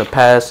you in the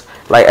past.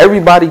 Like,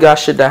 everybody got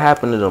shit that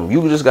happened to them.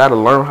 You just got to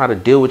learn how to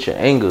deal with your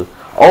anger.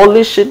 All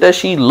this shit that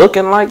she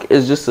looking like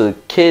is just a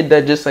kid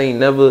that just ain't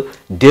never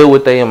deal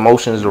with their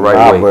emotions the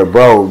right way. But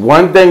bro,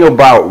 one thing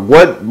about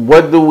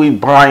what do we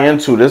buy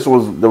into? This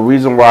was the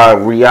reason why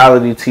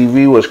reality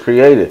TV was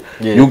created.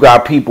 Yeah. You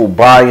got people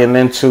buying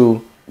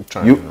into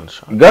you.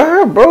 Go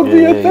ahead, bro. Do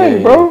your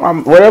thing, bro.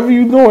 Whatever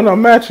you doing,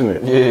 I'm matching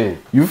it. Yeah.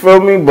 You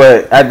feel me?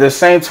 But at the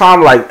same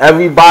time, like,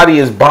 everybody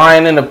is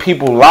buying into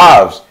people's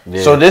lives.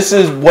 Yeah. So this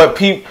is what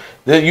people.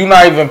 You're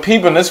not even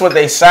peeping. This is what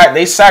they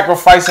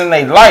sacrificing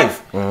their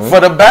life for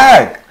the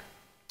bag.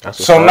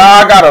 So now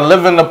I gotta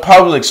live in the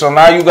public. So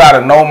now you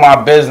gotta know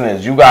my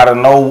business. You gotta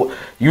know.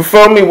 You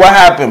feel me? What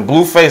happened?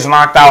 Blueface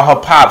knocked out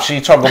her pop. She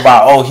talking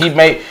about, oh, he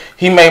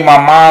made my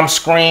mom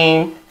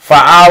scream for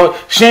hours.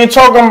 She ain't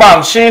talking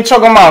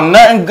about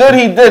nothing good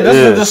he did. This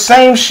is the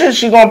same shit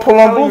she gonna pull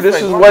on Blueface.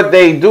 This is what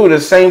they do. The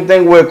same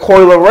thing with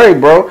Coil Ray,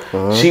 bro.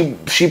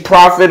 She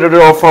profited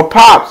off her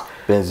pops.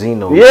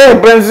 Benzino. Yeah,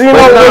 Benzino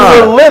was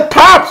a lit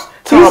pops.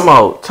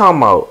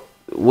 Time out.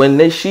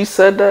 When she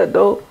said that,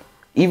 though,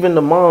 even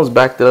the moms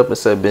backed it up and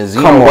said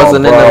Benzino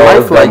wasn't in the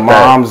life like that. The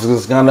moms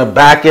was gonna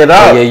back it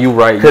up. Yeah, you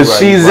right. Because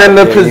she's in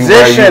the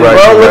position,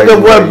 bro. Look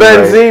at what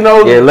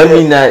Benzino. Yeah, let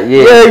me not.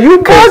 Yeah, you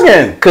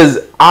bugging. Because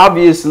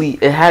obviously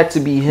it had to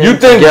be him. You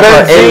think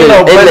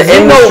Benzino in the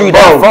industry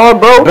that far,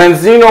 bro?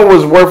 Benzino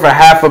was worth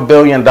 $500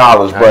 million,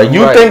 bro.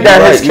 You think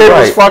that his kid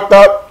was fucked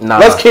up? Nah.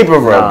 Let's keep it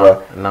real,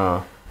 bro.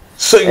 Nah.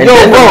 So, everybody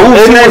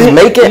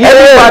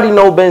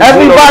know Benzino.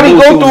 Everybody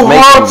go through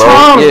hard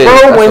times,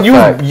 bro. When you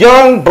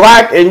young,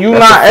 black, and you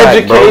not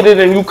educated,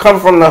 and you come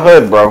from the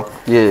hood, bro.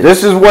 Yeah.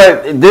 This is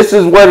what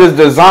is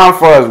designed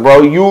for us,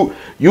 bro.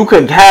 You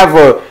could have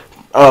a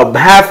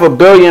 $500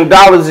 million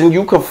and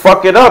you could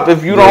fuck it up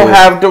if you don't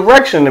have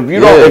direction. If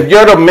you don't, if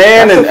you're the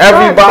man and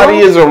everybody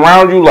is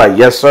around you, like,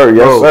 yes sir,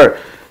 yes sir.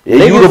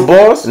 Niggas, you the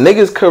boss.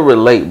 Niggas could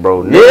relate,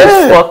 bro.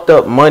 Niggas fucked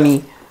up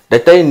money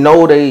that they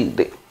know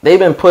they've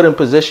been put in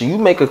position. You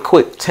make a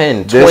quick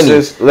 10, 20,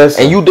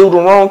 and you do the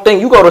wrong thing.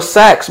 You go to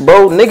Saks,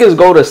 bro. Niggas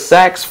go to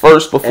Saks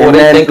first before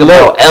they think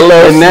about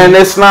LLC. And then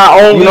it's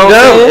not only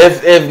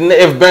them.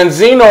 If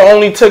Benzino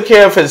only took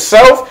care of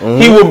himself,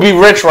 he would be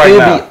rich right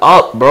now. He'd be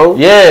up, bro.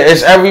 Yeah,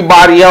 it's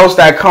everybody else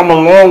that come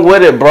along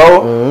with it,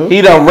 bro.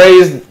 He done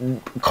raised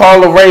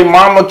Carla Ray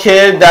mama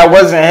kid that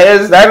wasn't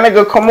his. That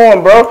nigga, come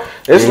on, bro.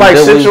 It's like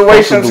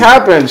situations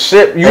happen.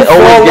 Shit, you fall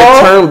always get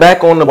off. Turned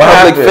back on the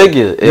public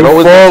figure. It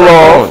always fall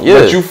off,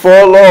 but you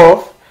fall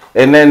off,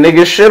 and then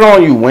niggas shit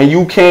on you when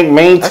you can't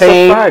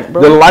maintain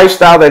the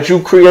lifestyle that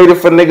you created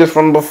for niggas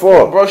from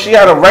before. Bro, she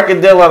had a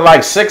record deal at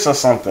like 6 or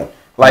something.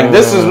 Like,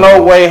 this is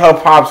no way her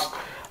pops...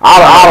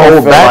 I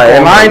hold back,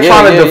 and I ain't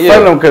trying to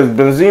defend him because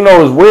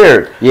Benzino is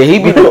weird. Yeah, he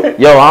be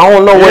yo. I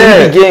don't know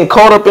when he be getting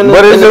caught up in the.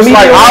 But it's just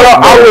like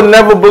I would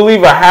never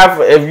believe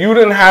if you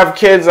didn't have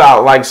kids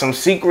out like some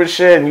secret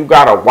shit, and you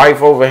got a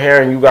wife over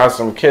here and you got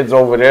some kids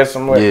over there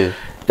somewhere. Yeah.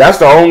 That's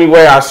the only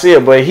way I see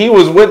it. But he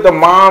was with the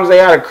moms. They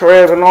had a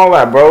crib and all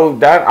that, bro.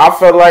 That I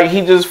felt like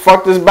he just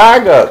fucked his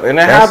bag up, and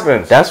it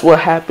happens. That's what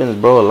happens,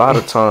 bro. A lot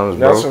of times,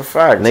 bro. That's a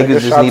fact.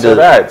 Niggas just need to.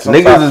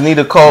 Niggas just need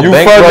to call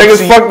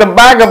bankruptcy. Niggas fuck the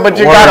bag up, but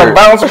you gotta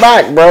bounce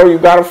back, bro. You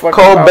gotta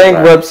call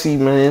bankruptcy,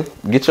 man.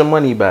 Get your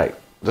money back,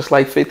 just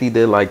like 50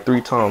 did like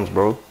 3 times,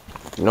 bro.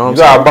 You know what I'm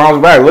saying? You gotta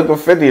bounce back. Look at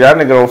 50. That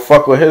nigga don't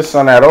fuck with his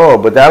son at all.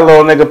 But that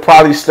little nigga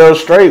probably still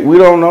straight. We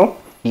don't know.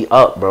 He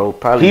up, bro.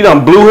 Probably. He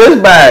done blew his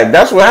bag.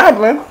 That's what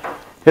happened.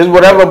 His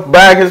whatever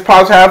bag his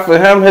pops had for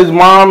him, his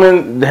mom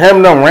and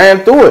him done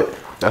ran through it.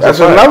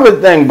 That's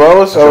another thing,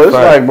 bro. So it's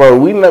like, bro,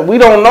 we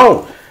don't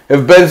know.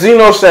 If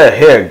Benzino said,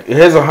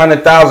 here's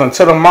 100,000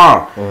 to the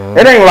mom,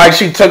 it ain't like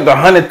she took the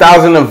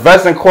 100,000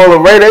 invest in Coil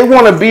Ray. They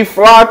want to be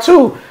fly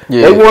too.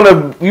 Yeah. They want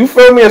to, you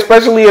feel me?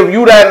 Especially if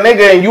you that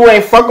nigga and you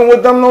ain't fucking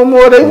with them no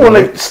more. They want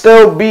to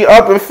still be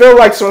up and feel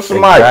like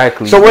somebody.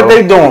 Exactly, so what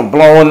they doing?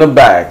 Blowing the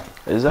bag.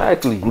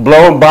 Exactly.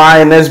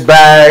 Buying this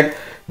bag,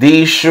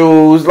 these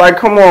shoes. Like,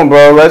 come on,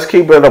 bro. Let's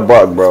keep it a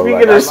buck, bro.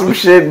 Speaking of some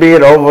shit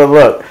being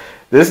overlooked,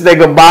 this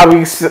nigga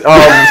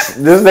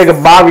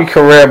Bobby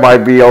career might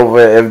be over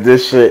if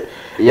this shit.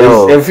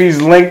 If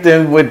he's linked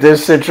in with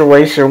this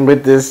situation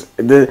with this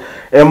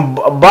and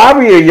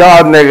Bobby a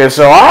y'all nigga,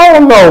 so I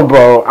don't know,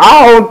 bro.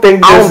 I don't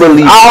think this. I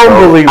don't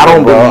believe.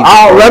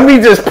 Let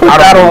me just put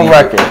that on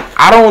record.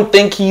 I don't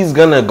think he's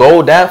gonna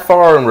go that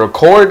far and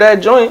record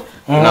that joint.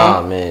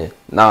 Nah, man.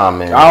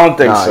 I don't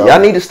think so. Y'all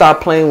need to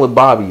stop playing with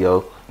Bobby,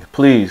 yo.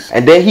 Please.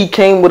 And then he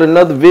came with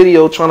another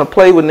video trying to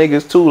play with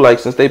niggas too. Like,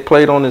 since they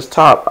played on his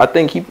top, I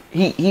think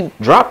he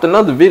dropped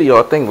another video,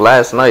 I think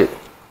last night,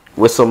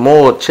 with some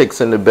more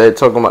chicks in the bed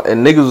talking about,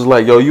 and niggas was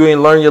like, yo, you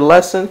ain't learned your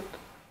lesson?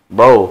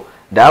 Bro,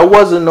 that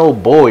wasn't no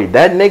boy.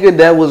 That nigga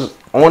that was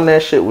on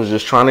that shit was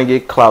just trying to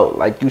get clout.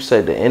 Like you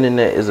said, the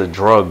internet is a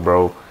drug,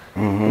 bro.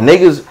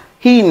 Niggas,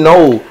 he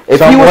know. If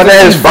he was one of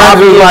his friends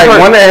was like,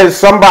 one of his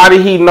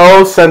somebody he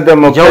knows sent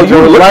them a picture.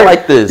 You look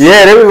like this.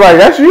 Yeah, they was like,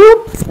 that's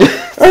you?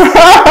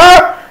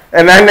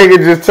 And that nigga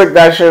just took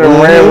that shit and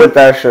ran with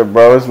that shit,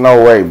 bro. There's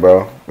no way,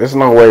 bro. There's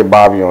no way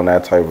Bobby on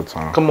that type of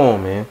time. Come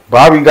on, man.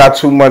 Bobby got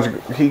too much.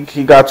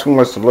 He got too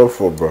much to live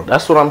for, bro.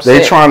 That's what I'm saying.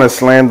 They trying to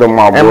slander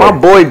my boy. And my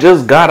boy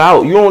just got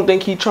out. You don't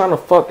think he trying to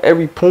fuck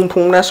every poom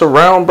poom that's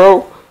around,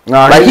 bro?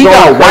 Nah, like he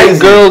got white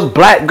girls,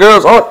 black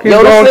girls. Yo, this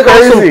nigga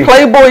on some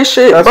Playboy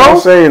shit, bro. That's what I'm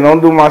saying.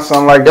 Don't do my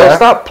son like that.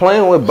 Stop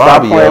playing with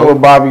Bobby. Stop playing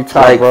with Bobby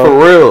top, like, bro. For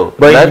real.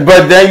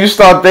 But then you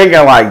start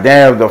thinking like,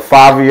 damn, the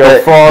Fabio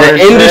Foreign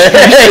the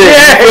industry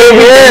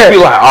shit.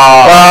 Be like,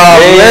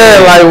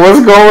 man, like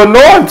what's going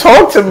on?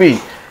 Talk to me.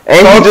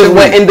 And he just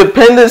went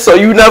independent, so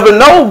you never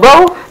know,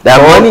 bro.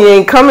 That money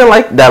ain't coming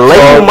like that.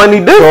 Label money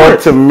different.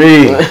 Talk to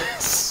me.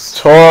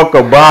 Talk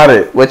about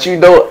it. But you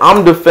know,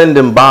 I'm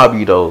defending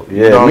Bobby though.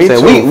 You know what I'm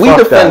saying? We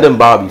defending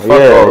Bobby. Fuck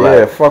all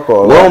that. Fuck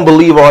all that. We don't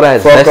believe all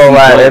that. Fuck all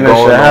that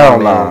going on. Hell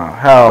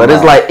nah. But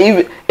it's like,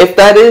 even if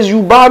that is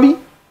you, Bobby,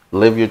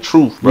 live your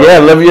truth, bro. Yeah,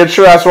 live your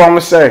truth. That's what I'm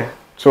gonna say.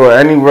 To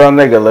any real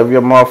nigga, live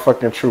your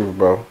motherfucking truth,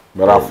 bro.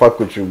 But I fuck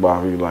with you,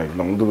 Bobby. Like,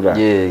 don't do that.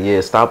 Yeah.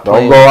 Stop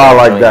playing. Don't go out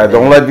like that.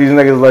 Don't let these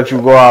niggas let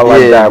you go out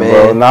like that,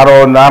 bro. Not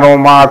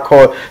on my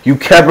call. You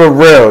kept it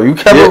real. You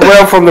kept it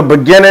real from the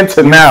beginning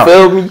to now.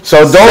 Feel me? So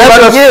don't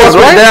let us fuck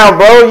us down,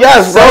 bro.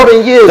 Yes, bro.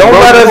 7 years. Don't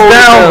let us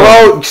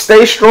down, bro.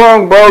 Stay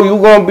strong, bro. You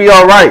gonna be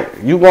all right.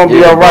 You gonna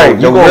be all right.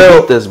 You gonna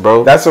beat this,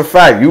 bro. That's a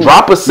fact. You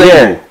drop a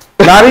single.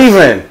 Not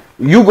even.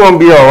 You gonna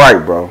be all right,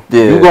 bro.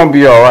 You gonna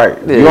be all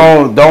right. You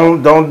don't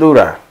do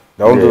that.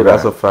 Don't do that.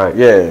 That's a fact.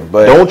 Yeah,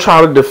 but don't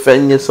try to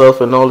defend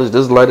yourself and all this.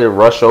 Just let it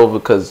rush over,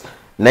 because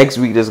next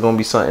week there's gonna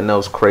be something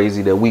else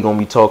crazy that we gonna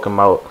be talking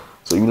about.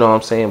 So you know what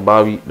I'm saying,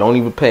 Bobby? Don't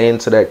even pay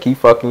into that. Keep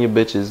fucking your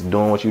bitches,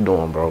 doing what you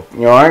doing, bro.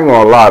 Yo, I ain't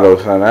gonna lie though,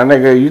 son. That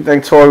nigga, you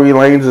think Tory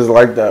Lanez is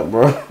like that,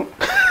 bro?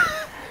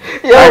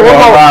 Yo,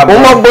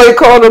 when my boy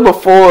called him a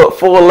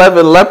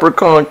 4'11"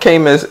 leprechaun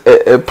came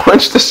and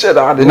punched the shit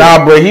out of him.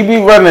 Nah, but he be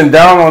running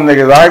down on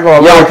niggas. I ain't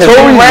gonna lie. Yo,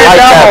 Tory's like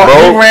that,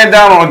 bro. He ran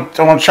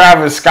down on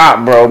Travis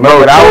Scott, bro.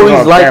 Bro,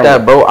 Tory's like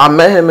that, bro. I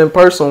met him in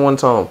person one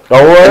time.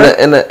 Oh, what?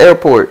 In the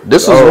airport.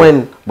 This was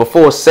when,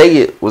 before Say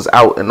It was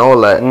out and all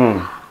that.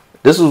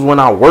 This was when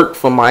I worked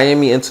for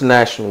Miami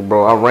International,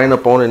 bro. I ran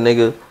up on a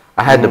nigga.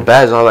 I had the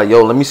badge and I was like,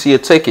 yo, let me see a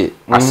ticket.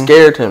 I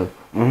scared him.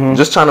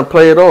 Just trying to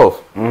play it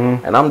off.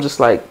 And I'm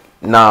just like,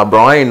 nah, bro,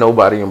 I ain't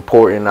nobody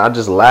important. I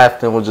just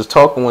laughed and was just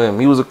talking with him.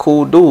 He was a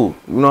cool dude.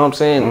 You know what I'm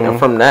saying? And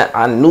from that,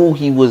 I knew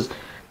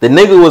the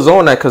nigga was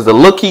on that, because the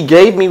look he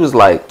gave me was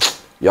like,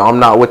 yo, I'm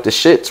not with the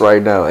shits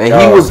right now. And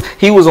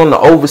he was on the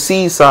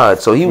overseas side.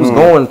 So he was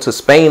going to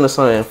Spain or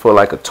something for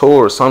like a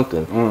tour or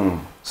something.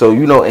 So,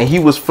 you know, and he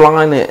was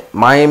flying at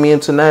Miami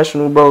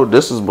International, bro.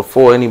 This is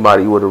before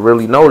anybody would have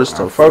really noticed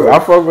him. I fuck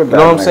with that. You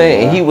know what I'm saying?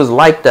 Man. And he was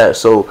like that.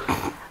 So,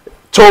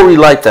 Tory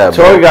like that,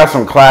 bro. Tory got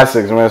some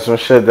classics, man. Some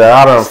shit that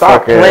I don't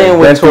Stop playing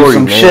with Tory,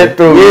 some man. shit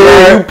through.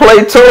 Yeah, you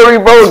play Tory,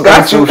 bro.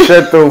 Got some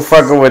shit through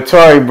fucking with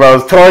Tory, bro.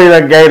 Tory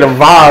that gave the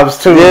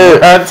vibes too.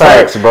 Yeah,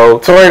 facts, bro.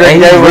 Tory that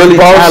gave really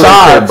both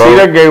sides. Bro. He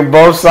done gave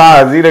both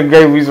sides. He done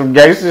gave me some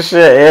gangster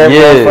shit.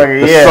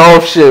 Yeah,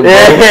 soft shit, bro.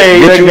 Yeah,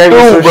 he done gave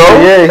me some bro.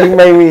 Shit. Yeah, he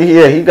made me.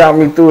 Yeah, he got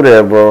me through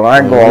there, bro. I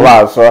ain't gonna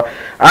lie. So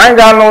I ain't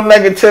got no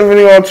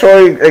negativity on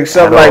Tory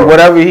except like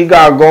whatever he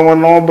got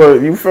going on.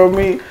 But you feel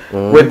me?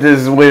 With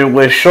this,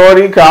 with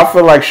Shorty, cause I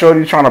feel like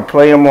Shorty trying to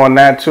play him on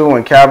that too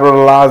and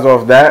capitalize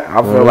off that.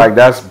 I feel like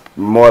that's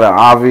more than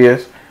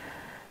obvious.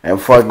 And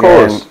fucking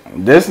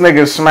this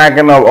nigga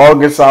smacking up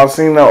August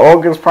Alsina.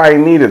 August probably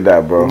needed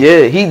that, bro.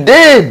 Yeah, he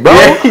did, bro.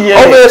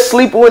 Yeah. Over there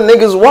sleeping with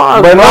niggas'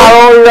 wives, but bro. not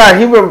only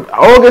that,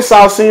 August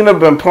Alsina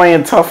been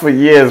playing tough for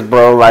years,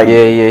 bro. Like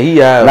he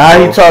has. Now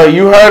he told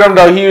you heard him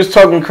though. He was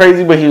talking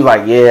crazy, but he was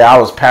like, yeah, I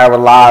was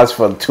paralyzed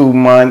for 2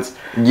 months.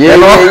 Yeah.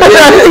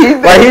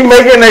 Like he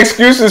making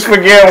excuses for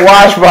getting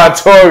watched by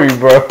Tory,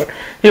 bro.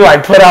 He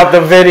like put out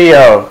the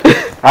video.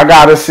 I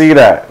gotta see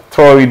that.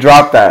 Tory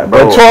dropped that,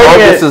 bro. But Tory,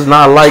 this is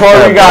not like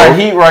Tory that, got bro.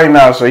 heat right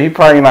now, so he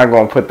probably not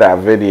gonna put that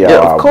video out.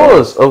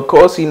 Yeah, of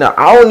course he not.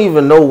 I don't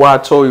even know why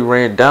Tory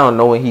ran down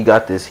knowing he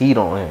got this heat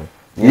on him.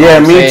 You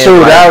know me too.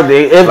 Like,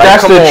 if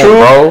that's the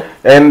truth, bro.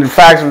 And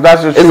facts, if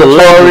that's the truth,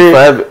 Tory,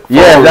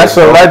 that's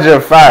a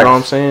legend fact. You know what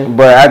I'm saying?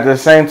 But at the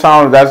same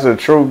time, if that's the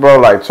truth, bro.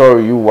 Like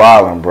Tory, you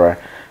wildin', bro.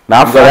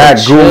 Not for that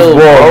goofball,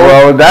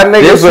 bro. That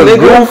nigga's a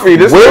goofy.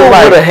 This Will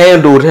would have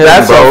handled him,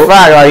 that's bro. a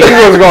fact. Like, he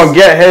was going to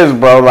get his,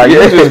 bro. Like,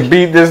 you just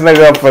beat this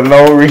nigga up for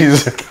no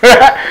reason.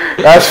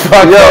 That's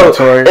fucked up,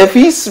 Tory. If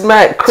he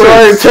smacked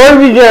Chris.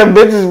 Tory be getting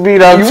bitches beat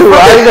up, too.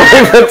 I ain't going to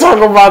even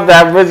talk about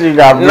that bitch he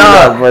got beat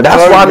up. But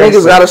that's why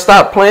niggas got to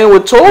stop playing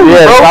with Tory,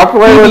 bro. Stop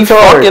playing with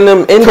Tory.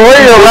 Them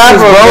Tory a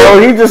rapper, bro.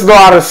 He just know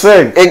how to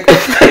sing.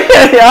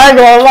 I ain't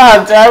going to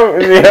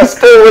lie, He's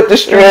still with the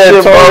street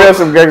shit, bro. Tory has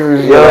some gangster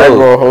shit. I ain't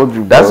going to hold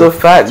you, bro. That's a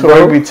fact,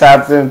 Tory bro. Be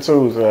tapped in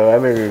too, so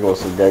that nigga go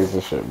some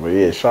gangster shit. But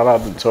yeah, shout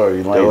out to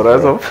Tory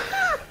Lanez.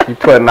 He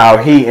putting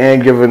out heat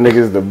and giving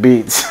niggas the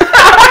beats.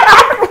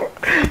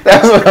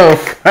 That's a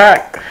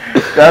fact.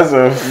 That's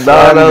a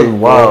fact. That's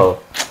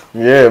wild.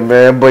 Yeah,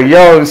 man. But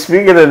yo,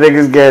 speaking of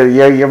niggas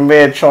getting your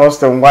man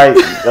Charleston White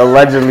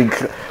allegedly.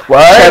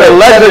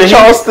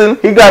 Charleston.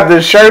 He got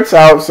the shirts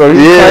out, so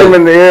he's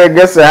claiming the air.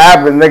 Guess it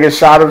happened. Nigga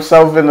shot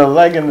himself in the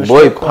leg in the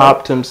Boy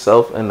popped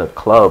himself in the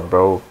club,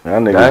 bro.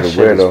 That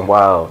shit is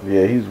wild.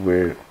 Yeah, he's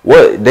weird.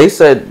 What they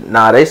said?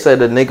 They said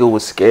the nigga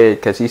was scared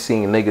because he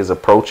seen niggas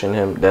approaching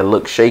him that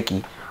look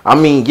shaky. I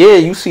mean, yeah,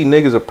 you see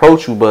niggas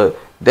approach you, but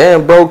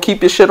damn, bro,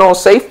 keep your shit on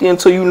safety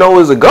until you know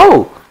it's a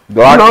go. You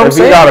know what I'm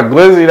saying? He got a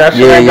Grizzley, that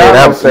shit ain't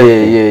got no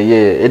safety.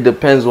 Yeah. It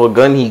depends what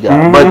gun he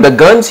got. But the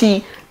guns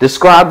he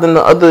described in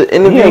the other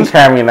interviews, he ain't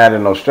carrying that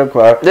in no strip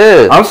club.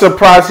 Yeah, I'm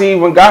surprised he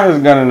even got his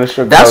gun in the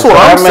strip club. That's what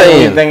I'm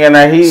saying. Thinking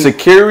that he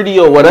security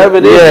or whatever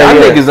it is. Y'all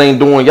niggas ain't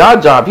doing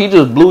y'all job. He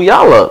just blew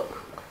y'all up.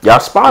 Y'all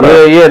spot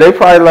up. Yeah. They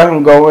probably let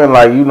him go in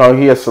like, you know,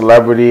 he a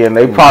celebrity and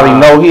they probably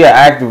know he an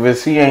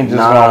activist. He ain't just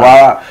gonna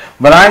wild out.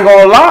 But I ain't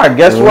gonna lie.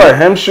 Guess what?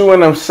 Him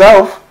shooting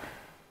himself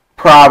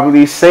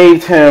probably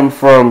saved him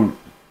from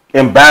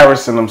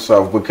embarrassing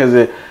himself,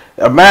 because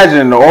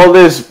imagine all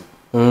this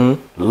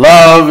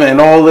love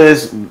and all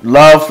this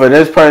love for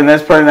this person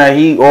that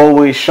he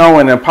always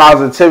showing, and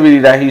positivity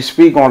that he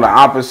speak on the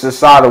opposite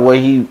side of the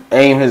way he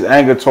aim his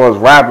anger towards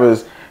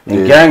rappers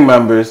and gang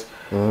members.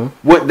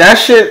 What that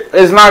shit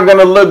is not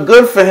gonna look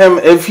good for him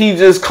if he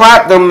just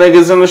clapped them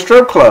niggas in the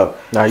strip club.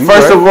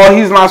 First of all,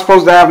 he's not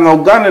supposed to have no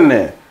gun in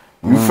there.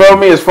 You feel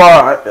me? As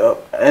far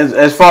as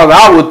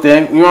I would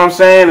think, you know what I'm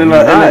saying?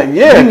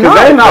 Because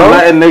they not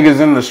letting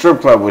niggas in the strip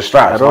club with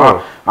straps.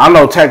 I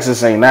know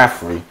Texas ain't that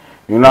free.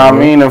 You know what I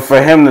mean? And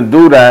for him to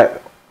do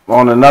that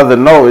on another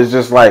note, it's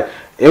just like,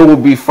 it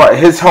would be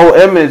his whole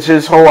image,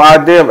 his whole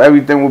idea of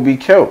everything would be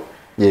killed.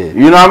 Yeah.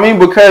 You know what I mean?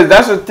 Because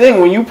that's the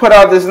thing, when you put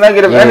out this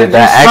negative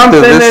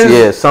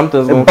energy,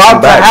 something's gonna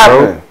about to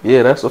happen. Bro.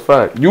 Yeah, that's a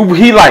fact.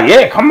 He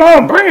like, come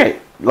on, bring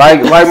it.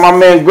 Like my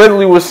man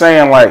Grizzley was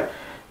saying, like,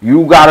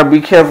 you gotta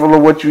be careful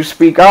of what you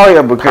speak out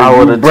here,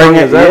 because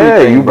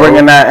you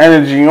bringing that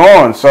energy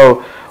on.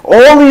 So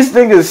all these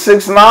niggas,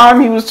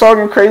 6ix9ine, he was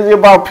talking crazy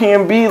about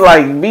PNB.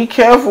 Like, be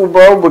careful,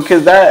 bro,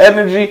 because that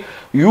energy,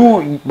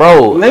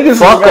 niggas,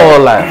 fuck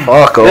all that.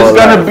 Fuck all that. It's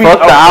gonna be the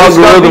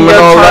algorithm and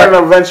all that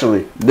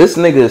eventually. This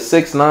nigga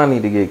 6ix9ine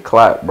need to get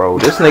clapped, bro.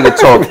 This nigga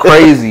talk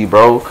crazy,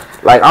 bro.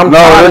 Like, I'm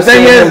trying to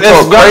say him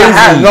talk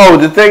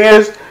crazy. The thing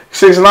is,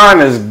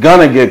 6ix9ine is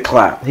gonna get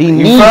clapped. You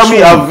feel me?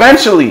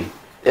 Eventually.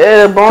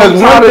 Yeah, bro.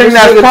 Because one thing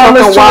that's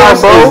promised to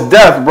us is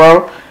death,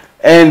 bro.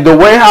 And the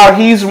way how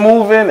he's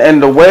moving and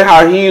the way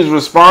how he's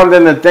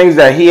responding to things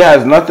that he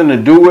has nothing to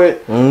do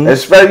with,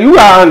 especially, you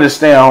gotta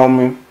understand,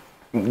 homie.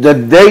 The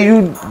day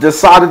you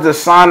decided to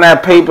sign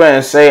that paper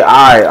and say,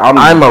 "Alright,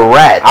 I'm a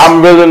rat.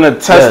 I'm willing to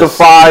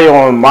testify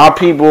on my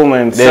people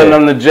and send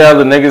them to jail."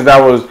 The niggas that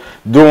was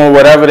doing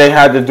whatever they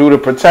had to do to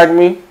protect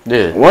me.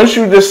 Yeah. Once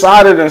you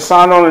decided and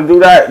signed on to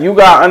do that, you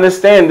gotta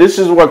understand this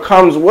is what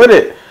comes with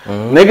it.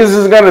 Niggas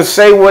is gonna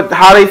say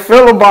how they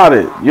feel about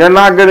it. You're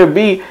not gonna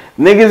be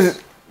niggas.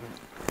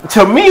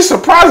 To me,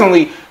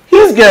 surprisingly,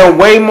 he's getting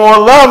way more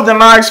love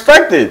than I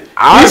expected.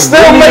 He's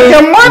still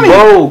making money,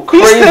 bro.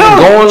 Crazy, he's still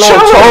going on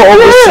tour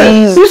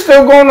overseas. He's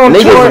still going on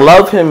tour. Niggas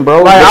love him,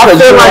 bro. Like, I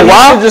feel like you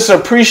should just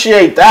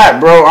appreciate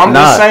that, bro. I'm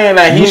just saying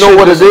that he. You know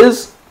what it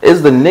is?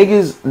 Is the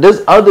niggas?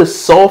 There's other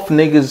soft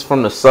niggas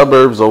from the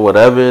suburbs or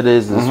whatever it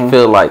is.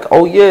 Feel like,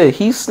 oh yeah,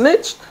 he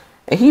snitched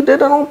and he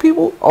did it on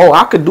people. Oh,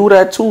 I could do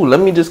that too. Let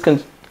me just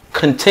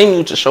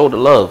continue to show the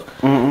love.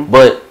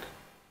 But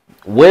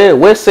where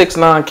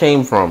 6ix9ine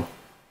came from?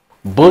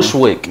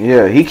 Bushwick.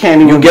 Yeah, he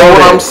can't even. You get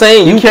what I'm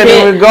saying? You can't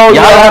even go.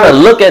 Y'all gotta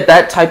look at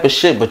that type of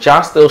shit, but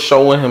y'all still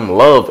showing him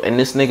love, and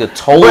this nigga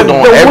told on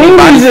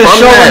everybody from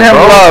that,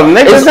 bro. Love.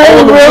 Niggas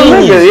ain't real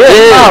niggas.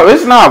 Yeah,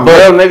 it's not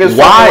real niggas.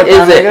 Why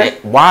is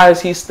it? Why is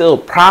he still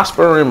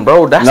prospering,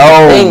 bro? That's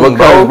the thing,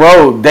 because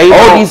bro, they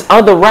all these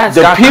other rats.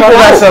 The people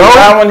that's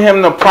allowing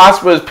him to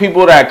prosper is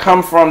people that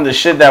come from the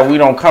shit that we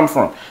don't come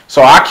from.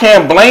 So I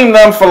can't blame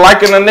them for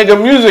liking a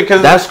nigga music,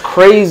 cause that's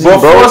crazy,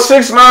 bro. Before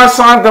 6ix9ine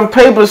signed them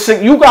papers,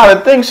 you gotta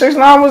think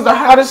 6ix9ine was the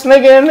hottest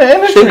nigga in the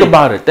industry. Think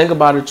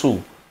about it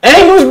too. And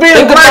he was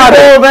being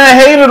blackballed and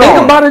hated on. Think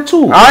about it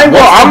too. I'm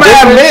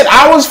gonna admit,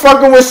 I was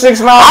fucking with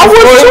 6ix9ine. I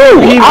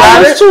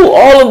was too.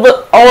 All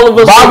of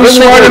us. Bobby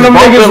Smart and them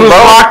niggas was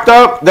locked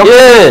up.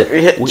 Yeah,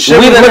 we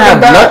didn't have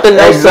nothing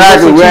else.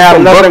 Exactly, we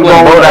had nothing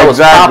going on that was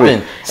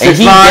popping. And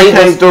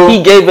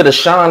he gave it a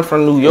shine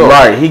from New York.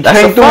 Right, he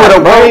came through with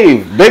a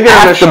wave, bigger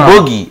than after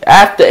Boogie,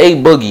 after A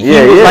Boogie. He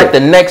was like the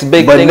next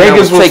big thing. But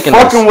niggas was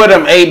fucking with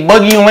him. A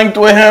Boogie linked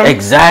with him.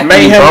 Exactly,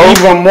 made him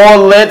even more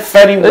lit.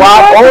 Fetty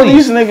Wap, all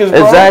these niggas,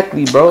 bro.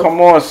 Exactly, bro.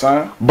 Come on,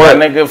 son. But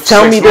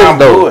tell me this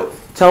though.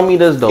 Tell me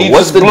this though.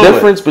 What's the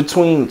difference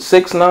between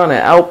 6ix9ine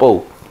and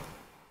Alpo?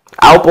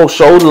 Alpo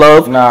showed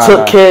love,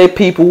 took care of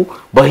people,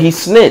 but he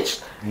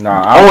snitched. On a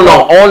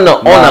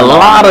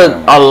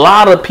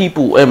lot of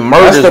people and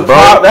murders,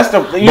 bro. What's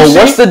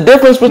the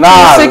difference between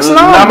 6ix9ine, bro?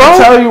 I'm gonna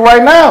tell you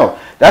right now.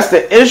 That's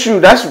the issue.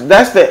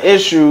 That's the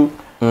issue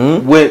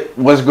with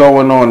what's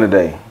going on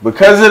today.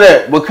 Because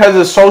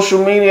of social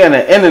media and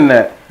the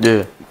internet.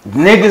 Yeah.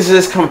 Niggas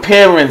is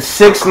comparing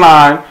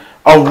 6ix9ine,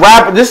 a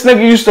rapper. This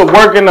nigga used to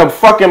work in a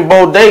fucking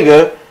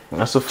bodega to a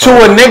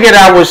nigga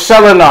that was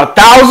selling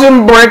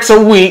 1,000 bricks a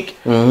week.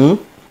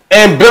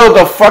 And build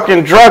a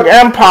fucking drug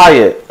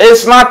empire.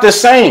 It's not the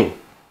same.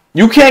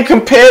 You can't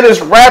compare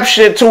this rap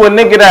shit to a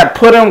nigga that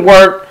put in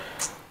work,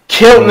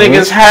 killed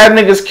niggas, had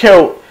niggas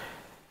killed,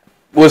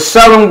 was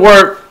selling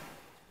work,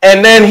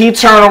 and then he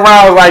turned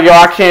around and was like, yo,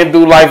 I can't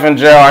do life in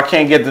jail. I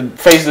can't get to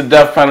face the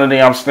death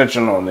penalty. I'm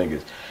snitching on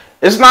niggas.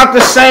 It's not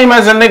the same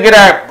as a nigga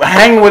that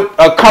hang with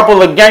a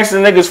couple of gangster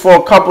niggas for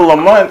a couple of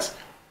months.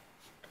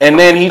 And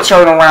then he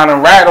turned around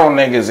and rat on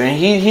niggas, and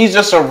he's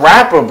just a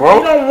rapper, bro.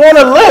 He don't want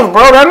to live,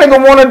 bro. That nigga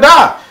want to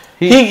die.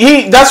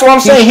 That's what I'm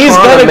saying. He's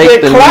gonna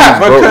get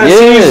clapped because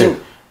he's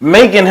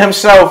making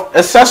himself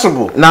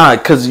accessible. Nah,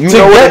 cause you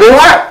know what it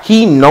is?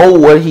 He know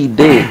what he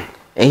did,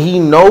 and he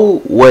know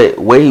where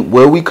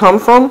we come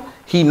from.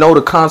 He know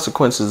the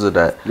consequences of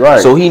that. Right.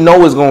 So he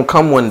know it's gonna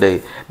come one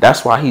day.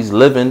 That's why he's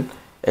living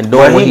and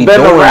doing what he doing,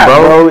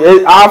 bro.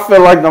 I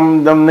feel like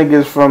them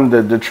niggas from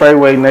the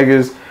Treyway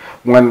niggas.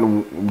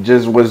 When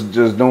was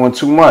doing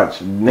too much.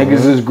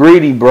 Niggas is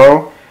greedy,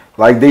 bro.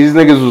 Like these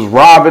niggas was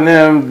robbing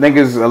him.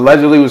 Niggas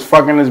allegedly was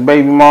fucking his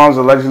baby moms,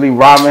 allegedly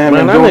robbing him.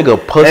 Man, that nigga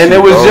pussy, and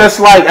it was just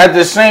like at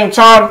the same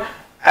time.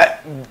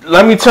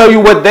 Let me tell you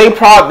what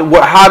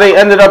how they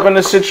ended up in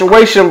the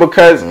situation,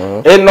 because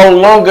it no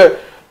longer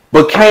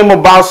became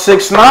about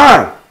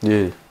 6ix9ine.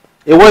 Yeah,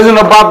 it wasn't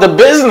about the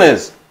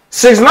business.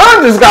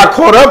 6ix9ine just got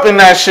caught up in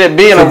that shit,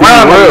 being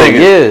around them niggas.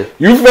 Yeah.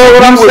 You feel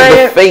what I'm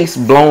saying? The face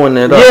blowing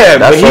it up. Yeah,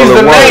 but he's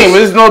the name.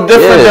 It's no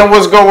different than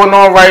what's going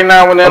on right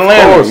now in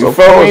Atlanta. You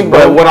feel me?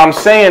 But what I'm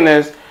saying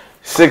is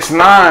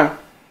 6ix9ine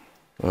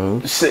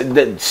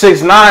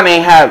 6ix9ine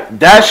ain't have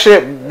that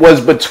shit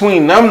was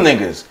between them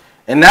niggas.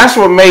 And that's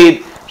what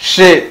made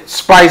shit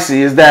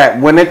spicy, is that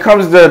when it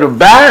comes to the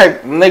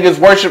bag, niggas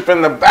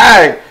worshiping the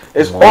bag,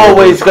 it's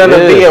always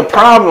gonna be a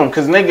problem,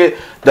 because nigga,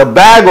 the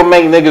bag will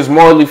make niggas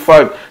morally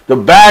fucked. The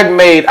bag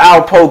made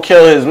Alpo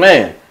kill his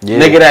man.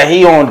 Nigga that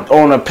he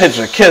on a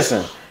picture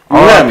kissing.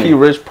 R.I.P.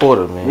 Rich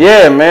Porter, man.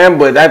 Yeah, man,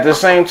 but at the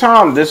same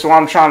time, this is what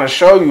I'm trying to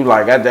show you.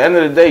 Like, at the end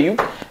of the day, you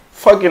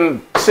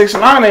fucking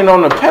 6ix9ine ain't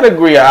on the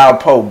pedigree of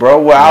Alpo, bro.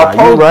 What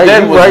Alpo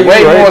did was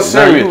way more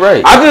serious.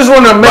 I just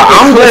want to make it clear.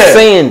 I'm just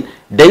saying,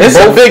 they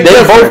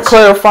both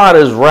clarified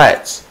as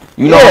rats.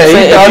 You know what I'm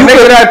saying? If you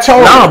nigga that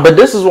told but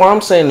this is what I'm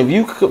saying. If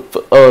you could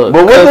but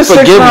what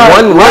forgive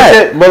one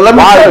rat, but let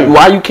me tell you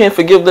why you can't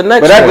forgive the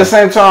next one? But at the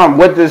same time,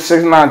 what did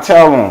 6ix9ine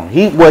tell on?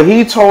 What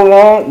he told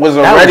on was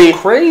already... That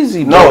was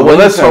crazy, bro. No, but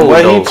listen,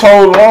 what he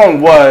told on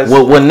was...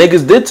 What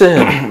niggas did to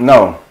him.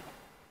 No.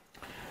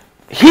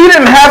 He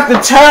didn't have to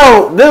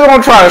tell... This is what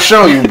I'm trying to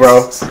show you,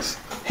 bro.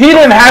 He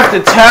didn't have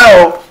to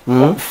tell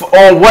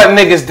on what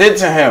niggas did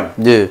to him.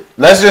 Yeah.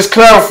 Let's just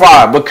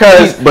clarify,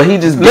 because... But he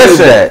just did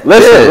that.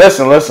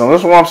 Listen, this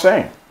is what I'm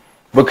saying.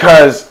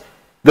 Because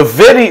the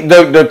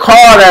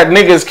car that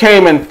niggas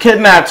came and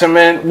kidnapped him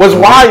in was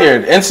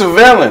wired in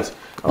surveillance.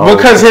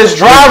 Because his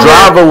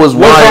driver was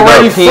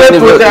already flipped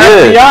with the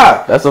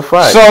FBI. That's a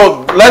fact.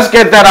 So let's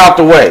get that out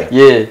the way.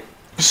 Yeah.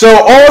 So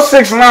all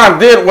 6ix9ine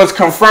did was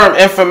confirm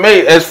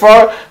information. As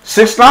far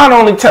 6ix9ine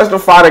only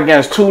testified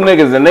against 2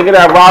 niggas: the nigga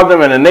that robbed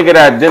him and the nigga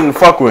that didn't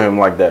fuck with him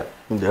like that.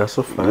 That's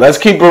a fact. Let's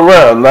keep it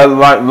real.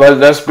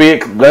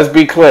 Let's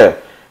be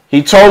clear.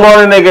 He told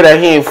on the nigga that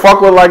he ain't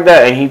fuck with like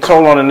that, and he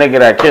told on the nigga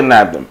that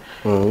kidnapped him.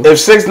 If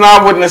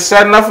 6ix9ine wouldn't have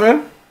said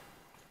nothing,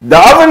 the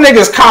other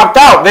niggas copped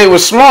out. They were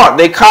smart.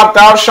 They copped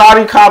out.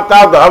 Shotty copped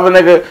out. The other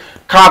nigga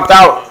copped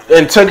out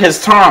and took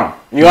his time.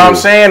 You know what I'm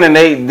saying? And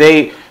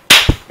they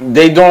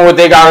doing what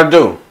they gotta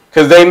do,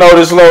 cause they know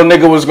this little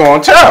nigga was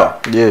gonna tell.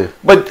 Yeah.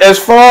 But as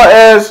far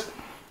as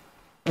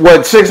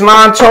what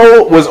 6ix9ine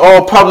told was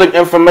all public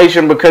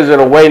information because of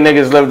the way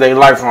niggas live their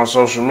life on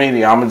social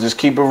media. I'ma just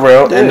keep it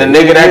real. And the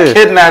nigga that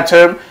kidnapped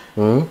him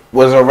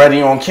was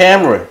already on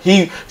camera.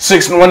 When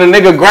the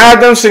nigga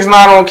grabbed him,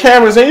 6ix9ine on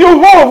camera and said,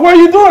 "Yo, Hov, why are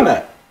you doing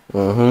that?"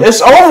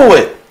 It's over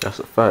with. That's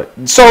a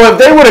fact. So if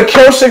they would have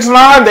killed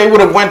 6ix9ine, they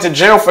would have went to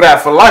jail for that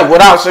for life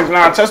without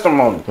 6ix9ine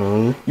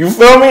testimony. You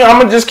feel me?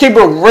 I'ma just keep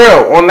it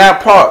real on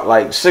that part.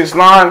 Like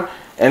 6ix9ine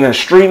and a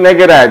street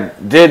nigga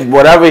that did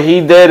whatever he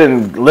did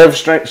and lived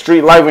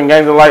street life and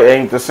gangster life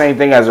ain't the same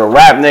thing as a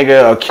rap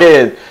nigga, a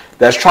kid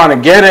that's trying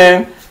to get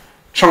in,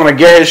 trying to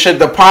get his shit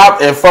to pop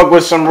and fuck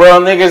with some real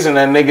niggas, and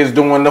then niggas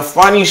doing the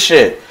funny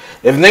shit.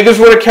 If niggas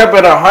would have kept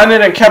it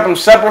 100 and kept them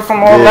separate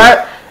from all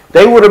that,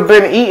 they would have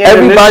been eating.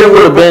 Everybody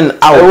would have been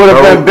out. It would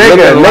have been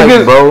bigger.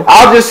 Niggas, bro.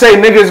 I'll just say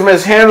niggas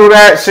mishandled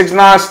that.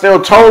 6ix9ine still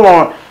told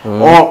on.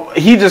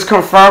 He just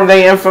confirmed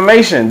their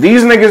information.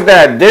 These niggas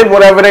that did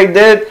whatever they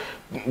did,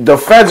 the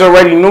feds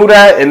already knew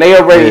that, and they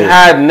already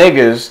had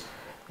niggas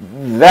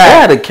that they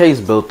had a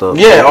case built up.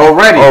 Yeah,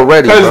 already.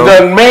 Because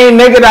the main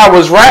nigga that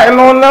was ratting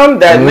on them,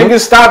 that niggas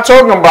stopped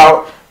talking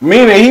about,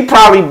 meaning he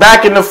probably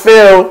back in the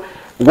field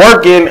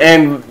working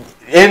and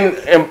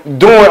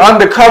doing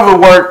undercover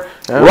work.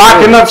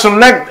 Locking up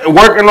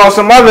working on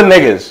some other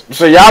niggas.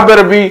 So y'all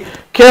better be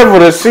careful.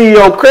 The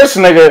CEO Chris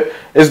nigga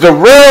is the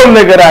real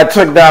nigga that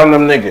took down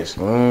them niggas.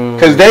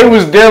 Cause they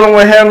was dealing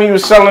with him. He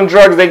was selling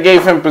drugs. They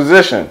gave him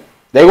position.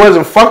 They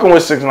wasn't fucking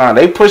with 6ix9ine.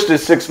 They pushed the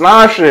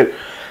 6ix9ine shit.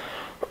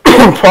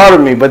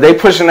 Pardon me, but they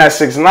pushing that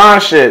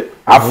 6ix9ine shit.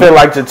 I feel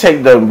like to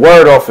take the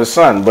word off his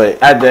son. But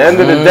at the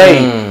end of the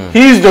day,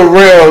 he's the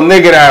real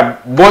nigga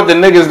that brought the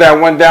niggas that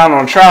went down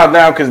on trial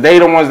down, cause they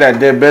the ones that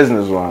did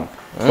business with him.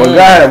 But go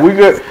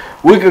ahead,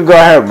 we could go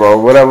ahead, bro.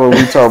 Whatever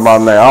we talk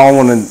about now. I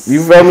don't want to.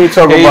 You feel me?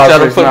 Talk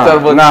about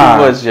 6ix9ine. Nah,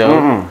 too much,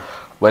 yo.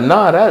 But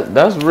nah,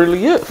 that's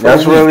really it.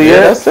 That's really it.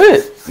 That's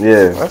it.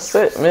 Yeah, that's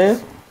it,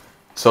 man.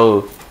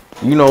 So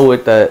you know,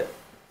 with that,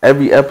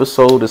 every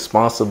episode is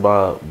sponsored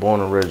by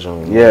Born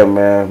Original. Yeah,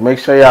 man. Make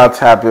sure y'all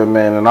tap in,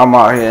 man. And I'm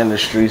out here in the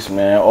streets,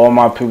 man. All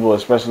my people,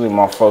 especially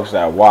my folks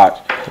that watch,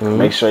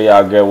 make sure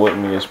y'all get with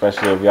me,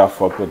 especially if y'all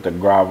fuck with the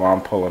grabber.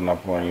 I'm pulling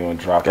up on you and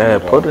dropping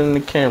it. Put it in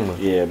the camera.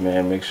 Yeah,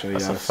 man. Make sure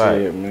y'all see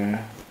it,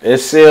 man.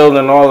 It's sealed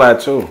and all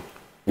that, too.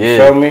 You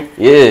feel me?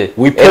 Yeah. It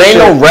ain't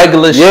no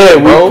regular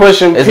shit, bro. We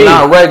pushing P. It's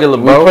not regular,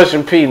 bro. We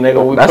pushing P,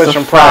 nigga. We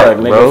pushing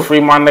product, nigga. Bro. Free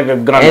my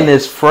nigga Gunner. And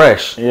it's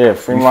fresh. Yeah,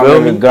 free my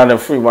nigga Gunner.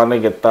 Free my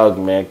nigga Thug,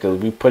 man. Cause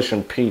we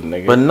pushing P,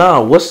 nigga. But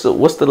nah, what's the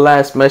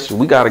last message?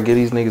 We gotta give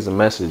these niggas a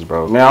message,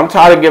 bro. Man, I'm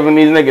tired of giving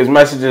these niggas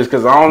messages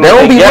cause I don't know. They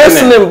don't be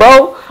listening,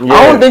 bro. Yeah.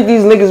 I don't think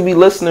these niggas be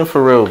listening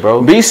for real,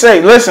 bro. Be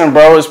safe. Listen,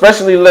 bro.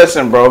 Especially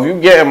listen, bro. If you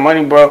getting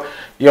money, bro.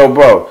 Yo,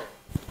 bro.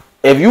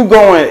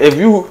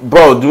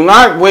 Bro, do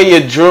not wear your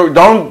jewelry.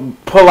 Don't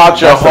pull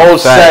out your whole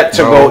set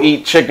to go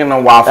eat chicken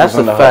and waffles.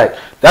 That's a fact.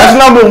 That's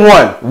number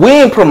one. We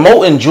ain't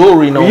promoting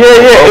jewelry no more.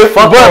 Yeah.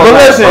 But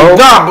listen,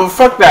 nah, but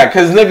fuck that.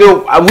 Cause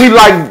nigga, we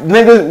like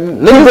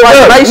niggas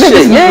like nice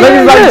shit.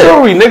 Niggas like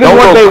jewelry. Niggas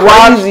want they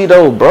crazy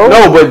though, bro.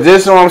 No, but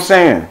this is what I'm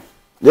saying.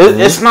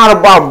 It's not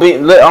about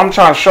being. I'm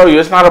trying to show you.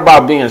 It's not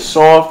about being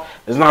soft.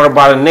 It's not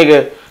about a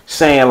nigga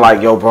saying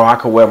like, yo, bro, I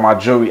could wear my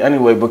jewelry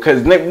anyway,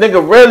 because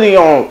nigga really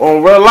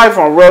on real life,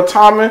 on real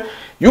timing,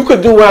 you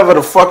could do whatever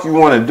the fuck you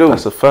want to do.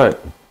 That's a fact.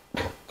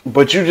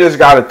 But you just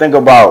got to think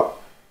about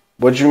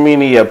what you mean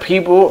to your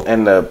people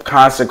and the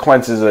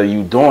consequences of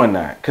you doing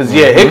that. Because,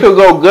 it could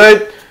go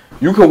good.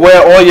 You could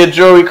wear all your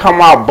jewelry, come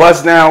out,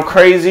 bust down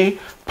crazy,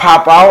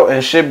 pop out,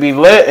 and shit be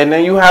lit, and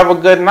then you have a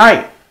good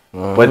night.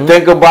 But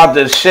think about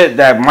the shit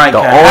that might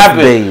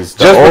happen. Just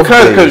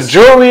because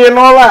jewelry and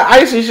all that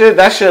icy shit,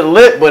 that shit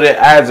lit, but it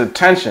adds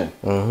attention.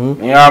 You know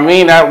what I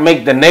mean? That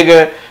make the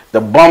nigga The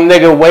bum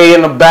nigga way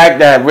in the back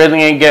that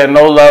really ain't getting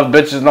no love,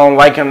 bitches don't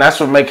like him. That's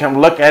what make him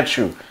look at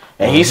you.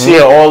 And he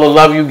seeing all the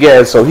love you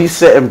get. So he's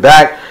sitting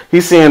back.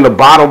 He's seeing the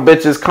bottle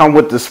bitches come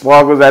with the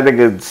sparkles. That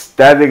nigga's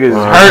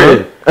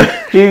hurting.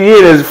 He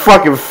in his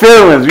fucking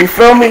feelings. You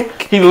feel me?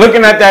 He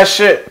looking at that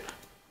shit.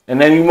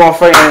 And then you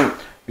motherfucking,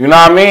 you know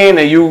what I mean?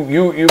 And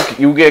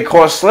you get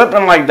caught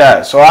slipping like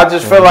that. So I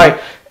just feel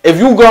like if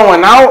you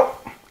going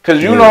out,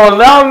 because you know,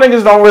 now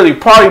niggas don't really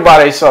party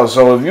by themselves.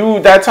 So if you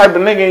that type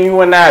of nigga and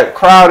you in that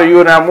crowd or you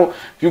in that move,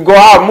 if you go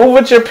out, move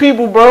with your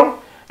people, bro.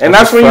 And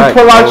that's when you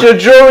pull out your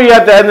jewelry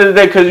at the end of the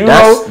day, because you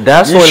know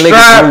that's when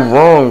niggas do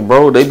wrong,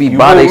 bro. They be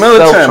by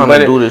themselves trying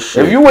to do this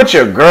shit. If you with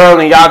your girl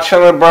and y'all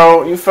chilling,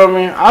 bro, you feel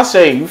me? I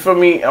say, you feel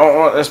me?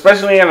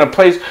 Especially in a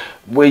place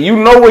where you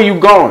know where you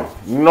going,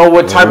 you know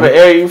what type of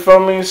area, you feel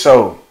me?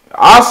 So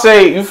I'll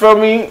say, you feel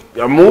me?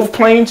 Move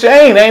plain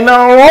Jane. Ain't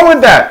nothing wrong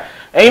with that.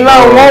 Ain't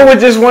nothing wrong with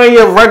just wearing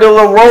your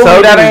regular robe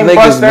that ain't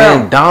bust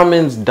down.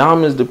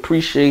 Diamonds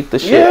depreciate the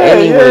shit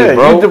anyway,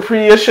 bro.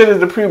 Your shit is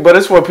depreciated, but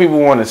it's what people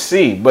want to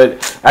see. But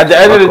at the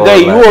end of the day,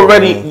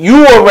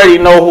 you already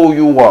know who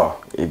you are.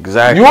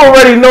 Exactly. You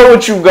already know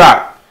what you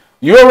got.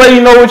 You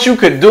already know what you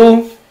could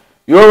do.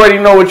 You already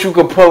know what you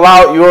could pull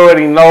out. You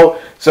already know.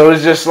 So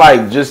it's just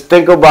like, just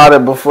think about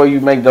it before you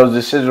make those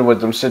decisions with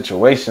them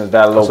situations,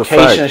 that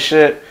location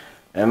shit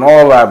and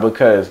all that,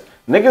 because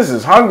niggas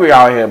is hungry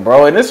out here,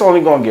 bro, and it's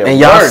only gonna get worse. And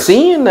y'all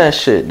seeing that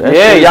shit.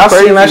 Y'all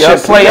seeing that shit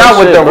play out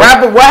with the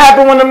rappers. What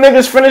happened when them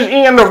niggas finish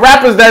eating the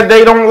rappers that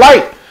they don't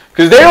like?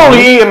 Because they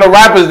only eating the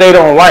rappers they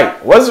don't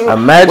like. What's gonna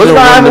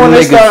happen when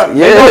they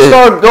gonna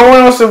start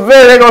going on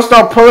severe? They gonna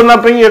start pulling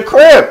up in your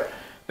crib.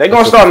 They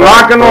gonna start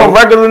knocking on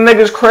regular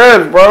niggas'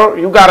 cribs, bro.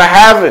 You gotta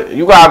have it.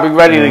 You gotta be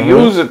ready to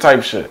use it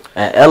type shit.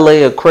 And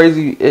LA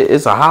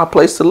it's a high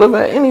place to live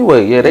at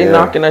anyway. Yeah, they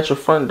knocking at your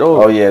front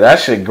door. Oh yeah, that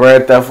shit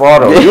Grand Theft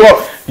Auto.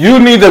 You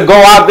need to go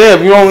out there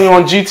if you only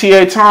on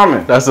GTA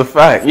timing. That's a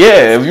fact.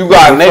 Yeah, if you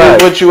got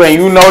niggas with you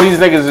and you know these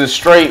niggas is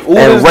straight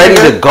and ready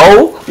to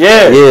go.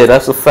 Yeah,